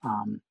Vanderbilt,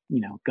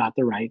 got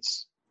the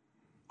rights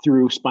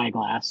through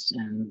Spyglass,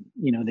 and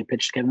they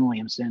pitched Kevin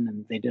Williamson,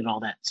 and they did all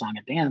that song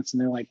and dance,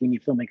 and they're like, we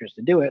need filmmakers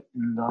to do it.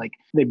 And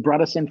they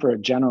brought us in for a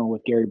general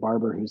with Gary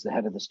Barber, who's the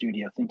head of the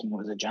studio, thinking it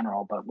was a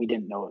general, but we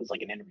didn't know it was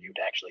like an interview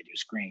to actually do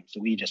Scream.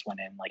 So we just went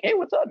in like, hey,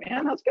 what's up,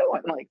 man? How's it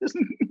going? Like, this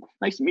is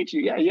nice to meet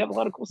you. Yeah, you have a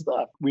lot of cool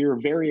stuff. We were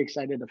very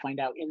excited to find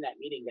out in that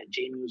meeting that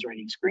Jamie was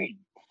writing Scream,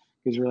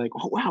 because we're like,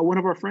 oh wow, one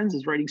of our friends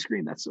is writing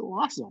Scream. That's so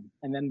awesome.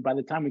 And then by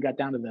the time we got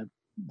down to the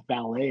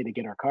valet to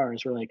get our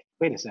cars, we're like,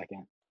 wait a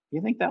second,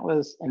 you think that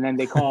was? And then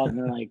they called and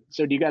they're like,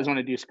 so do you guys want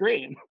to do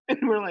Scream? And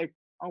we're like,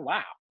 oh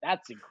wow,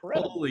 that's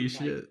incredible. Holy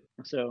shit.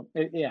 So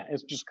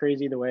it's just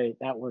crazy the way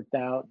that worked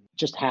out,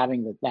 just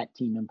having that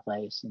team in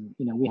place. And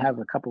we have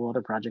a couple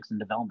other projects in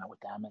development with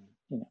them,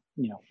 and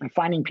and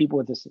finding people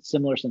with this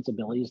similar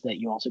sensibilities that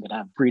you also could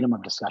have freedom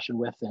of discussion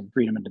with, and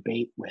freedom of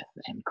debate with,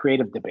 and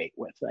creative debate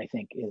with, I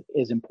think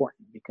is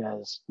important.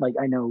 Because like,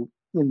 I know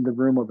in the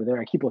room over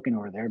there, I keep looking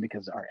over there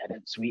because our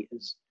edit suite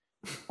is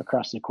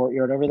across the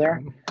courtyard over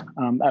there,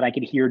 and I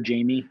could hear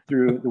Jamie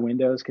through the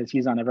windows because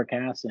he's on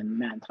Evercast, and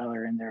Matt and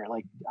Tyler are in there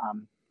like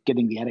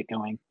getting the edit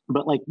going.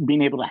 But like,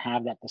 being able to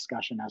have that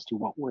discussion as to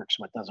what works,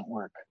 what doesn't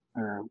work,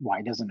 or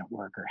why doesn't it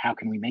work, or how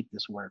can we make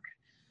this work,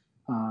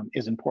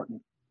 is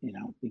important,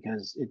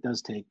 because it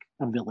does take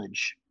a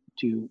village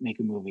to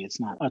make a movie. It's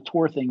not a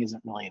tour thing,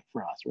 isn't really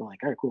for us. We're like,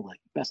 all right, cool, like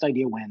best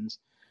idea wins.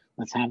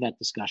 Let's have that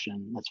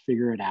discussion. Let's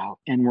figure it out.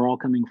 And we're all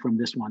coming from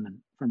this one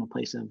from a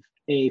place of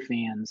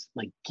fans,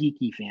 like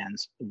geeky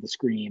fans of the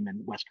Scream and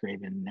Wes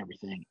Craven and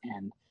everything,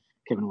 and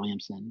Kevin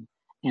Williamson,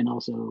 and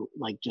also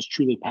like just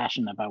truly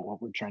passionate about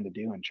what we're trying to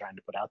do and trying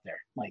to put out there.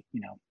 Like,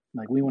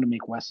 like we want to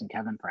make Wes and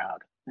Kevin proud.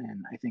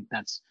 And I think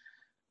that's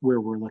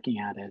where we're looking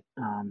at it,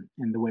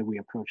 and the way we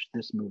approach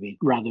this movie,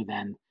 rather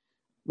than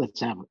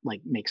let's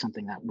make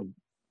something that would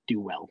do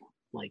well.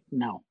 Like,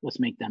 no, let's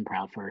make them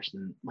proud first.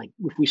 And like,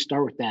 if we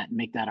start with that and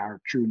make that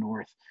our true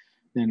north,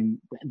 then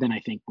I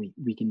think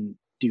we can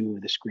do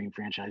the Scream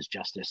franchise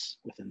justice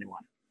with a new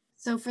one.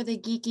 So for the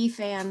geeky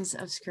fans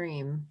of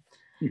Scream,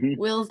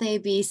 will they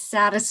be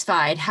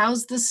satisfied?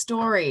 How's the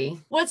story?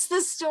 What's the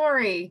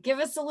story? Give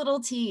us a little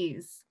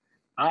tease.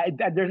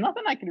 There's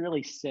nothing I can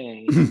really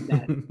say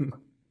that,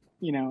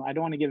 I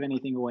don't want to give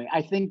anything away.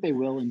 I think they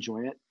will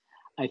enjoy it.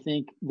 I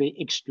think the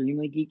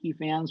extremely geeky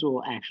fans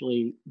will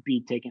actually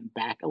be taken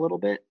back a little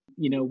bit.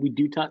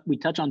 We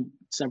touch on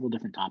several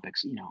different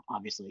topics.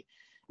 Obviously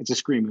it's a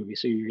Scream movie,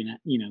 so you're gonna,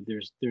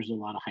 there's a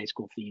lot of high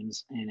school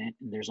themes in it,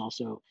 and there's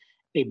also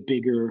a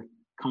bigger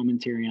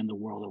commentary on the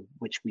world of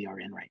which we are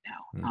in right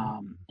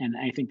now. And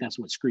I think that's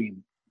what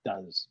Scream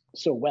does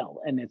so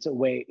well. And it's a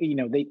way, you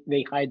know,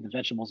 they hide the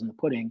vegetables in the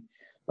pudding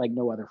like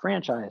no other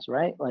franchise,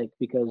 right? Like,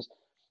 because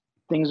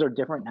things are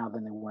different now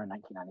than they were in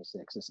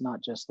 1996. It's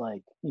not just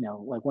like, you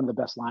know, like one of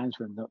the best lines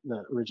from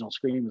the original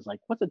Scream is like,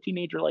 what's a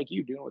teenager like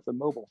you doing with a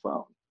mobile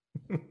phone?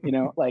 You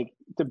know, like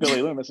to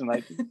Billy Loomis, and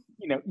like,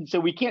 you know,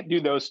 so we can't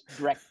do those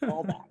direct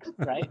callbacks,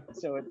 right?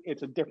 So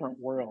it's a different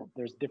world.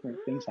 There's different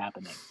things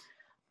happening.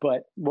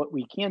 But what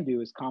we can do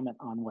is comment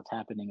on what's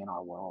happening in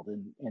our world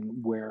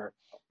and where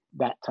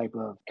that type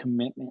of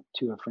commitment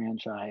to a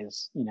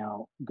franchise, you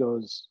know,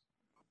 goes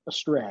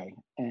astray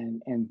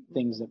and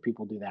things that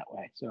people do that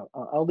way. So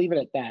I'll leave it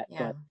at that. Yeah.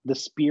 But the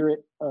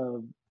spirit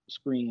of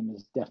Scream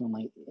is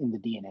definitely in the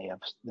DNA of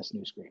this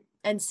new Scream.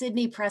 And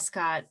Sydney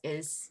Prescott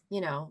is,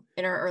 you know,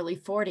 in her early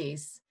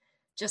 40s,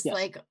 just Yes.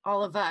 like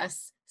all of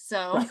us.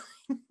 So Right.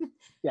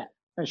 Yeah.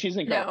 And she's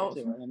incredible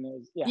too.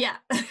 And yeah.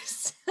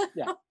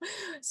 Yeah.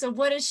 So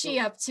what is she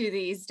up to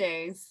these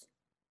days?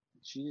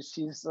 She's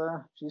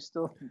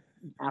still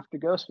after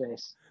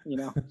Ghostface, you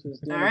know, she's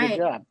doing All a good right.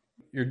 job.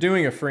 You're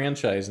doing a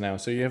franchise now,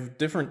 so you have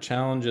different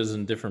challenges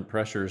and different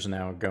pressures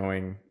now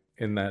going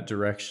in that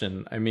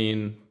direction. I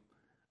mean,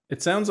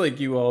 it sounds like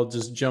you all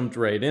just jumped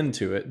right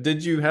into it.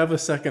 Did you have a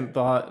second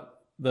thought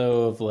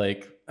though of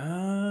like,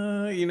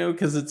 you know,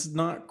 because it's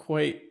not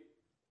quite,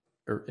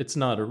 or it's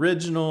not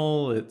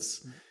original.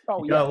 It's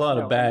you got a lot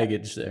of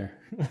baggage there.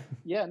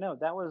 Yeah, no,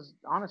 that was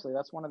honestly,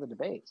 that's one of the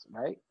debates,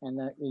 right? And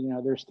that, you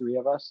know, there's three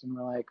of us and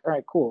we're like, all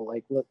right, cool.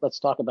 Like, let's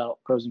talk about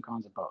pros and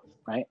cons of both,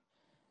 right?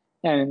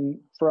 And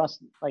for us,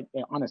 like,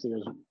 honestly, it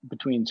was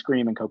between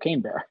Scream and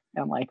Cocaine Bear.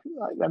 And I'm like,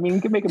 I mean,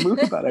 we could make a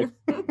movie about a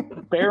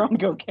bear on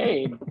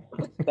cocaine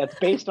that's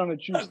based on a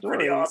true story.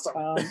 Pretty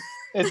awesome.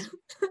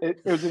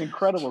 It was an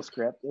incredible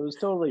script. It was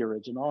totally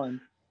original. And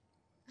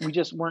we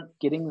just weren't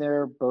getting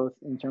there, both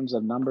in terms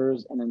of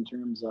numbers and in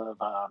terms of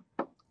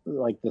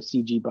like the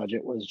CG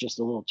budget was just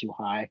a little too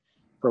high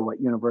for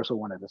what Universal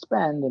wanted to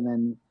spend. And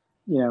then,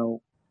 you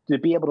know, to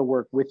be able to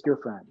work with your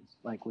friends,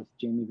 like with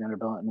Jamie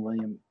Vanderbilt and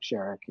William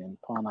Sherrick and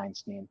Paul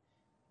Neinstein,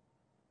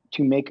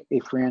 to make a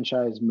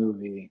franchise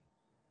movie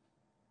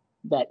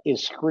that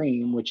is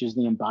Scream, which is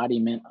the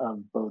embodiment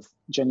of both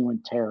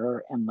genuine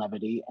terror and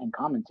levity and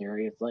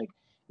commentary. It's like,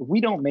 if we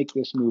don't make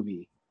this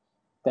movie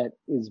that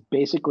is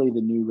basically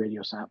the new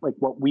Radio Silence, like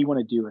what we want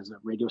to do as a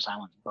Radio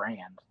Silence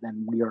brand,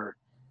 then we are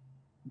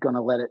going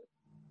to let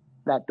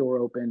that door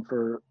open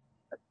for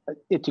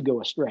it to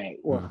go astray,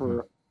 or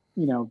for,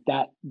 you know,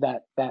 that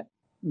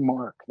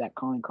mark, that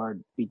calling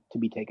card to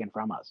be taken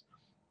from us.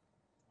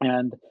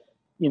 And,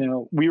 you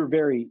know, we were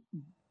very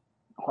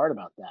hard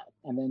about that.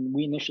 And then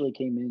we initially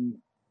came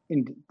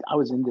in I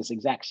was in this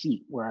exact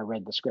seat where I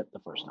read the script the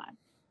first time.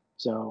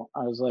 So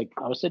I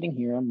was sitting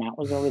here, Matt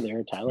was over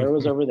there, Tyler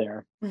was over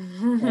there.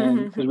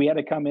 And because we had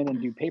to come in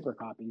and do paper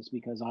copies,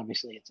 because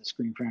obviously it's a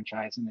Scream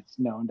franchise and it's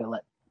known to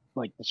let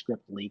like the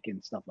script leak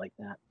and stuff like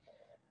that.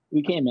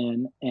 We came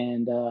in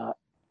and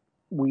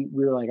we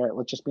were like, all right,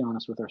 let's just be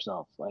honest with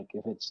ourselves. Like,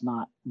 if it's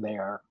not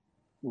there,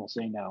 we'll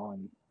say no,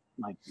 and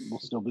like we'll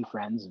still be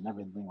friends and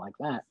everything like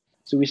that.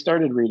 So we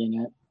started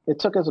reading it. It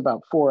took us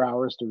about 4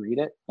 hours to read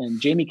it, and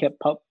Jamie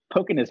kept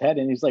poking his head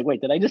in. He's like,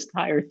 wait, did I just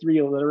hire 3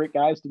 illiterate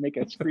guys to make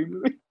a Scream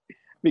movie?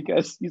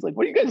 Because he's like,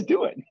 what are you guys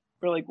doing?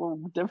 We're like, well,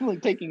 we're definitely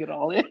taking it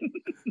all in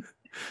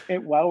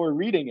and while we're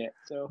reading it.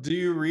 So do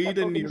you read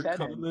and you're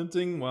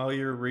commenting while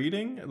you're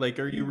reading? Like,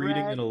 are you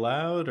reading it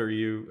aloud? Or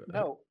you?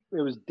 No,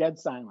 it was dead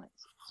silence.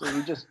 So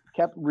we just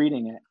kept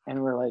reading it,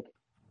 and we're like,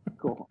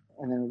 cool.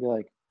 And then we'd be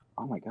like,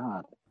 oh my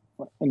God.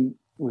 And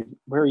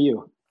where are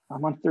you?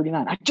 I'm on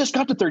 39. I just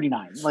got to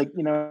 39. Like,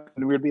 you know,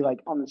 and we'd be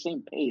like on the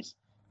same pace,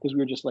 because we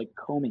were just like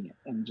combing it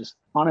and just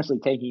honestly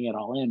taking it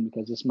all in,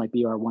 because this might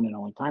be our one and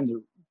only time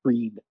to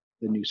read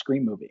the new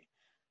Scream movie,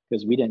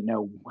 because we didn't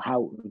know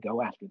how it would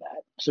go after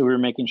that. So we were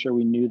making sure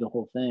we knew the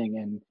whole thing.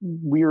 And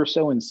we were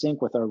so in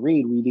sync with our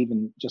read, we'd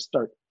even just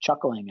start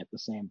chuckling at the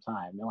same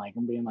time. And like,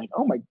 I'm being like,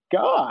 oh my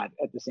God,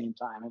 at the same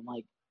time. And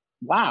like,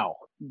 wow,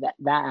 that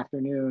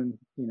afternoon,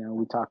 you know,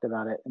 we talked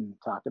about it and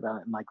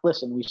like,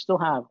 listen, we still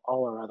have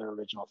all our other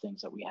original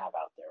things that we have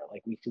out there.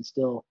 Like, we can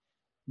still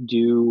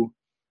do,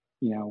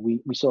 you know,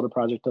 we sold a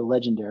project to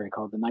Legendary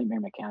called The Nightmare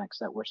Mechanics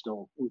that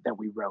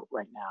we wrote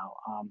right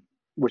now,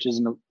 which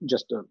isn't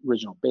just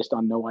original, based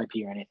on no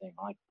IP or anything.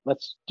 Like,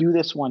 let's do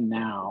this one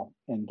now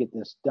and get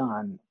this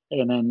done.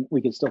 And then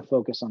we can still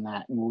focus on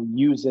that. And we'll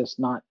use this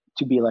not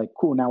to be like,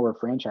 cool, now we're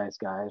franchise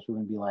guys. We're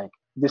going to be like,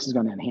 this is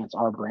going to enhance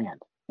our brand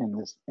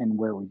and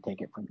where we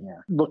take it from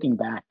here. Looking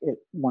back, it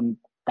 1000%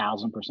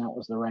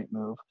 was the right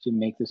move to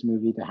make this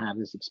movie, to have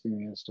this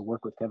experience, to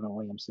work with Kevin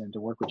Williamson, to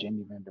work with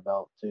Jamie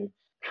Vanderbilt, to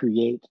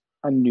create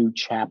a new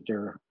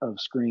chapter of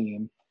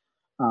Scream.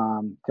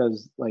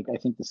 Because like, I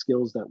think the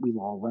skills that we've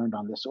all learned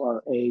on this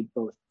are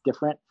both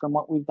different from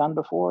what we've done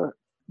before.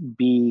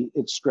 B,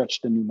 it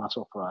stretched a new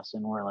muscle for us,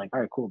 and we're like,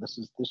 all right, cool. This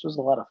was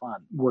a lot of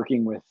fun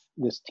working with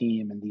this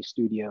team and these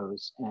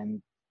studios,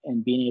 and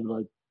being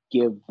able to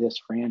give this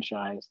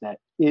franchise that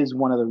is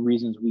one of the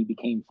reasons we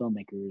became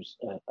filmmakers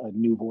a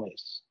new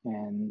voice,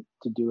 and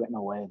to do it in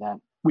a way that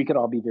we could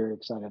all be very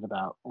excited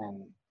about,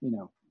 and, you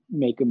know,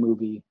 make a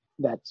movie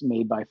that's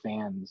made by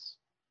fans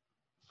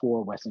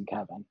for Wes and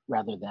Kevin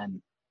rather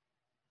than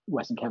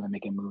Wes and Kevin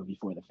making a movie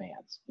for the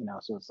fans, you know?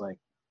 So it's like,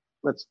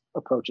 let's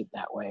approach it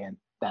that way. And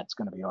that's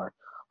going to be our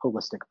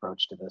holistic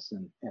approach to this.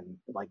 And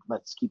like,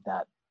 let's keep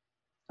that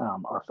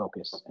our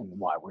focus and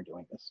why we're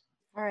doing this.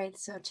 All right.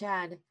 So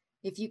Chad,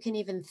 if you can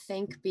even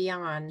think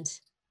beyond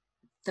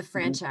the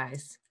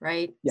franchise,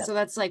 right? Yes. So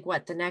that's like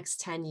what, the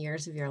next 10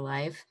 years of your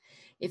life.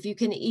 If you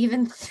can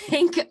even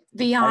think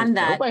beyond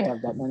I that, hope I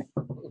have that many.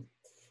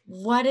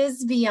 what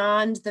is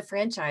beyond the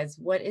franchise?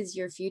 What is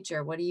your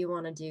future? What do you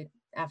want to do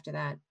after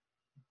that?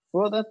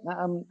 Well, that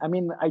I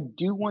mean, I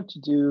do want to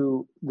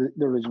do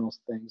the original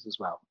things as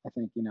well. I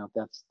think, you know,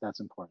 that's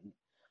important.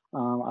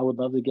 I would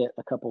love to get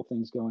a couple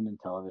things going in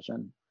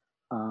television.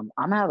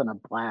 I'm having a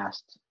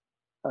blast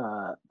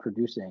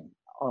producing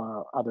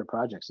other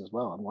projects as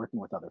well, and working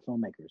with other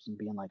filmmakers and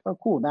being like, oh,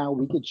 cool, now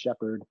we could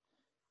shepherd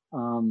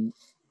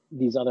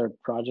these other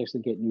projects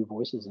and get new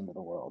voices into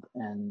the world,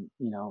 and,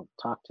 you know,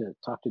 talk to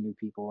new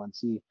people and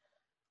see.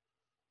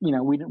 You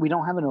know, we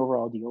don't have an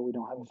overall deal, we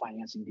don't have a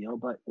financing deal,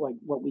 but like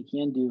what we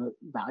can do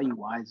value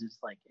wise is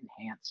like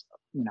enhance,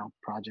 you know,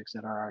 projects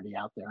that are already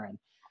out there,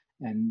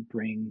 and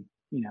bring,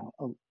 you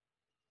know,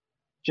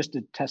 just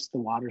to test the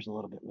waters a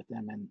little bit with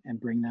them, and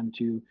bring them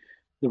to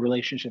the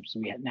relationships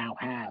we now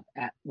have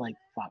at like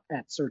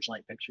at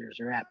Searchlight Pictures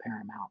or at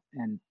Paramount,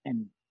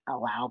 and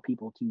allow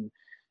people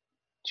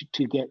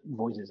to get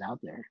voices out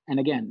there. And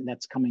again,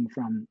 that's coming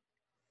from,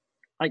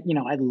 like, you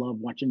know, I love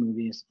watching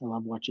movies, I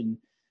love watching,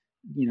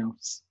 you know,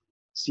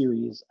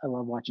 series, I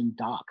love watching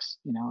docs,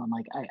 you know, and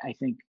like I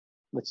think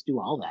let's do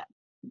all that.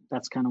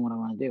 That's kind of what I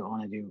want to do. I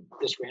want to do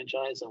this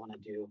franchise. I want to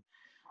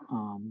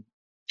do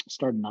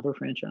start another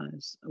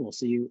franchise. We'll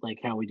see like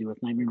how we do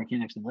with Nightmare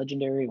Mechanics and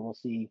Legendary. We'll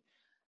see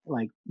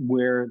like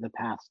where the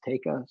paths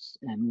take us,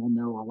 and we'll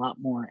know a lot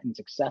more in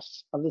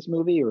success of this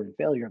movie or in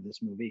failure of this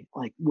movie,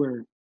 like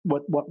where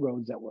what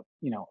roads that will,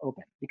 you know,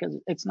 open, because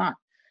it's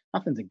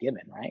nothing's a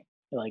given, right?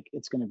 Like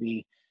it's going to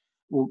be,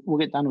 we'll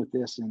get done with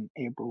this in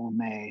April and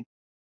May,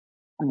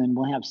 and then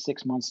we'll have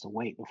 6 months to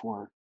wait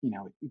before, you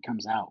know, it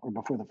comes out, or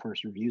before the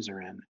first reviews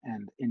are in.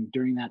 And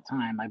during that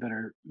time, I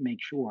better make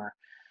sure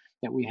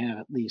that we have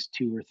at least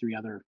 2 or 3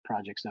 other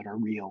projects that are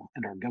real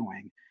and are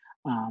going,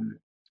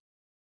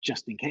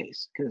 just in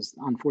case, because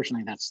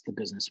unfortunately that's the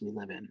business we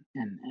live in,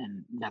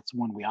 and that's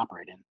one we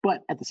operate in.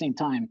 But at the same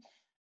time,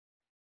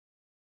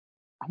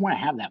 I want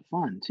to have that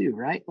fun too,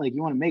 right? Like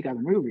you want to make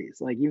other movies,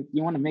 like you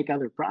want to make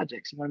other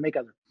projects, you want to make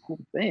other cool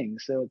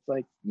things. So it's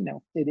like, you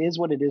know, it is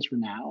what it is for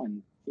now,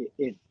 and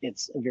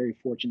it's a very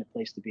fortunate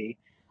place to be.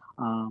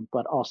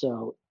 But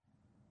also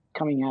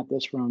coming at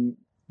this from,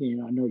 you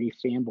know, a nerdy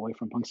fanboy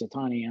from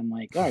Punxsutawney, I'm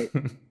like, all right,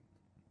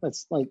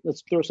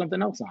 let's throw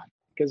something else on,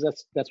 because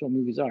that's what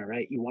movies are,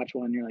 right? You watch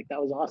one, and you're like,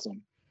 that was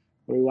awesome.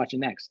 What are we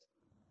watching next?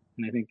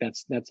 And I think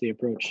that's the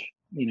approach,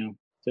 you know,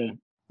 to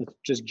let's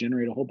just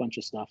generate a whole bunch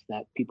of stuff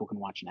that people can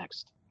watch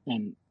next,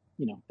 and,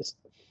 you know,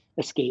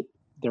 escape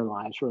their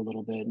lives for a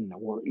little bit, and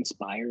or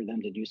inspire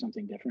them to do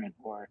something different,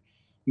 or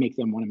make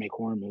them want to make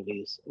horror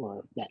movies,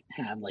 or that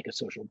have like a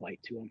social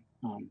bite to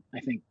them. I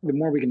think the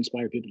more we can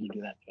inspire people to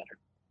do that, the better.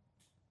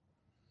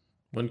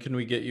 When can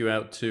we get you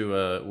out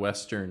to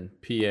Western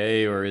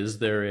PA, or is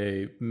there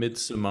a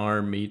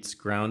Midsommar meets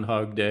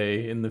Groundhog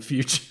Day in the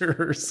future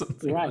or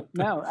something? Right. Like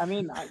that? No, I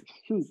mean, I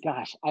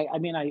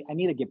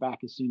need to get back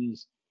as soon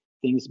as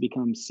things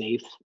become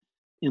safe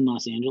in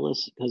Los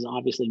Angeles, because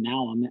obviously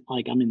now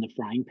I'm in the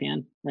frying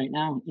pan right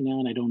now, you know,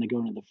 and I don't want to go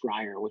into the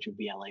fryer, which would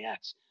be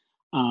LAX,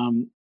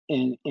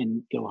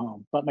 and go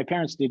home. But my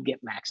parents did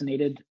get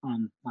vaccinated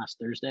on last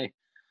Thursday,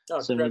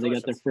 so they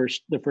got the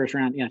first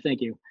round. Yeah,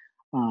 thank you.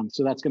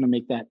 So that's going to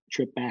make that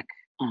trip back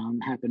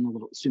happen a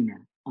little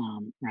sooner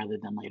rather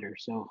than later.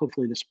 So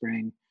hopefully this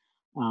spring,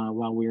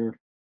 while we're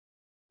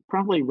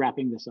probably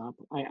wrapping this up,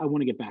 I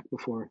want to get back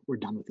before we're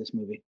done with this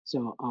movie.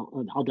 So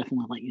I'll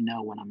definitely let you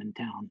know when I'm in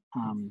town,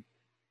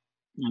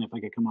 and if I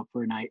could come up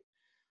for a night,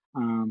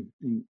 and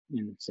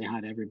say hi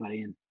to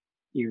everybody in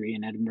Erie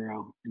and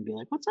Edinburgh and be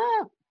like, "What's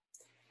up?"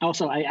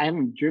 Also, I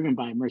haven't driven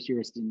by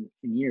Mercyhurst in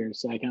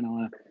years, so I kind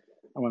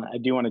of I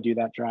do want to do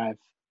that drive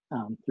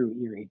through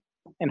Erie.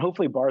 And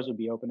hopefully bars will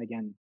be open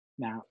again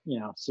now, you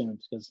know, soon,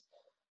 because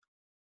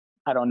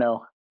I don't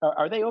know.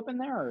 Are they open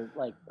there, or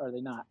like, are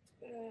they not?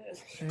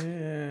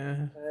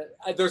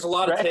 There's a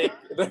lot of take.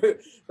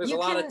 There's a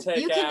lot of take.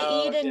 You can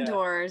eat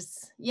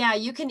indoors. Yeah,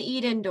 you can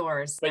eat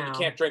indoors. But now. You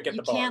can't drink at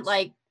the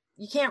bars.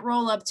 You can't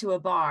roll up to a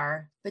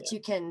bar, but you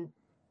can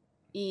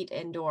eat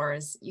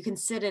indoors. You can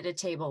sit at a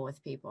table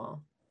with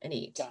people and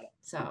eat. Got it.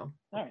 So.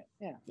 All right.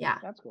 Yeah.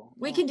 That's cool.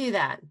 We can do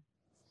that.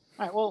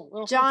 All right.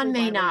 Well, John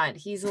may not.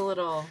 He's a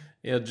little.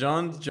 Yeah,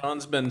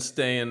 John's been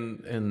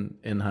staying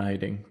in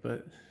hiding,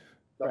 but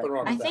nothing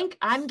wrong with I think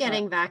I'm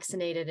getting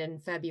vaccinated in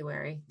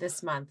February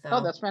this month, though.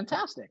 Oh, that's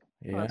fantastic.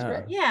 Yeah. Oh, that's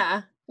great.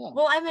 Yeah.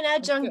 Well, I'm an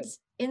adjunct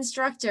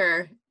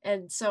instructor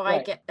And so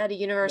I get at a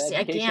university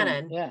at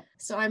Gannon. Yeah.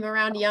 So I'm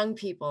around young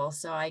people.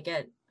 So I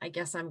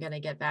guess I'm going to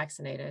get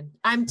vaccinated.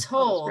 I'm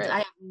told. I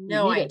have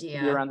no idea.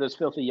 To be around those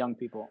filthy young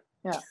people.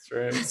 Yeah, That's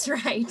right. That's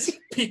right.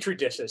 Petri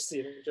dishes,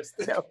 just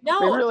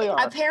no, they really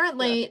are.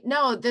 Apparently,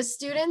 no. The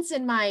students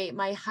in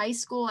my high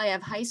school, I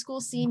have high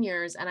school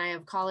seniors and I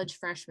have college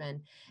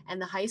freshmen,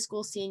 and the high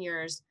school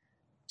seniors,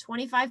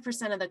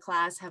 25% of the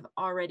class have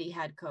already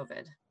had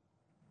COVID.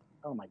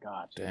 Oh my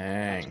God!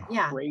 Dang.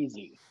 That's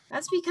crazy.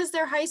 That's because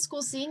they're high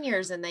school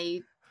seniors and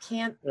they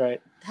can't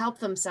help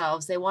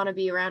themselves. They want to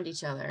be around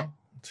each other.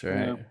 That's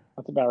right. Yeah,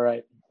 that's about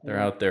right. They're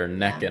out there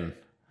necking.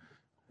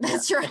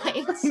 That's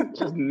right.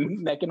 Just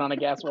necking on a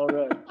Gaswell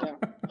Road. Yeah.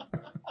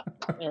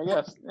 There he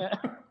goes. Yeah.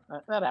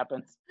 That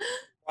happens.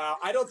 Wow,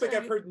 I don't think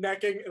I've heard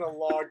necking in a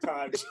long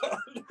time,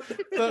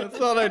 John.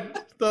 thought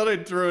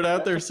I'd throw it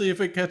out there, see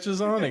if it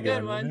catches on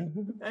again. Good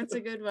one. That's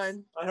a good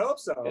one. I hope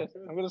so.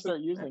 I'm going to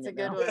start using it.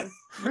 That's a good one.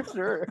 For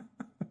sure.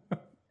 A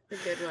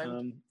good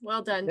one.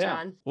 Well done,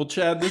 John. Well,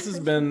 Chad, this has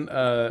been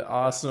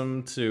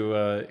awesome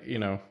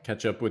to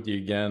catch up with you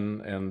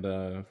again,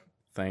 and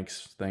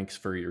thanks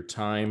for your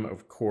time,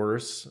 of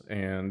course.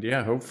 And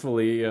yeah,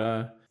 hopefully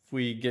if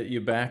we get you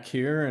back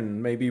here,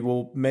 and maybe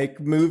we'll make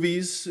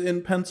movies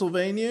in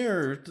Pennsylvania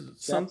or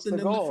something.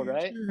 That's the goal, in the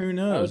future. right? Who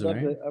knows? I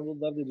would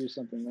love to do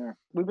something there.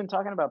 We've been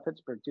talking about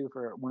Pittsburgh too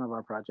for one of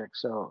our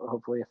projects. So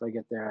hopefully, if I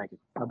get there,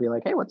 I'll be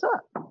like, hey, what's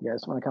up? You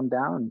guys want to come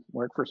down and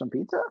work for some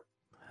pizza?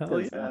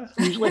 Hell yeah.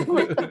 Usually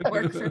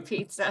work for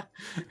pizza.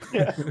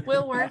 Yeah.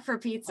 We'll work for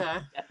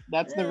pizza.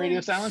 That's the Radio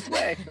Silence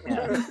way.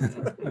 Yeah.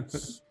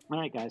 All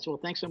right, guys. Well,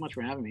 thanks so much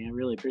for having me. I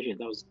really appreciate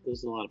it. This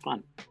was a lot of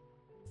fun.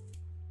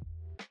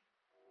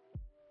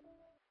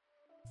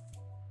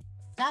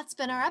 That's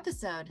been our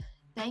episode.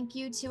 Thank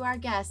you to our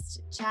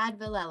guest, Chad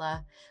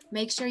Villela.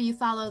 Make sure you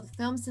follow the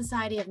Film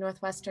Society of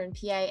Northwestern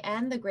PA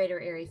and the Greater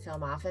Erie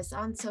Film Office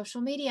on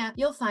social media.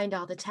 You'll find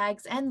all the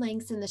tags and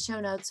links in the show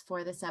notes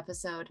for this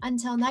episode.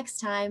 Until next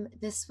time,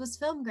 this was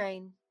Film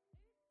Grain.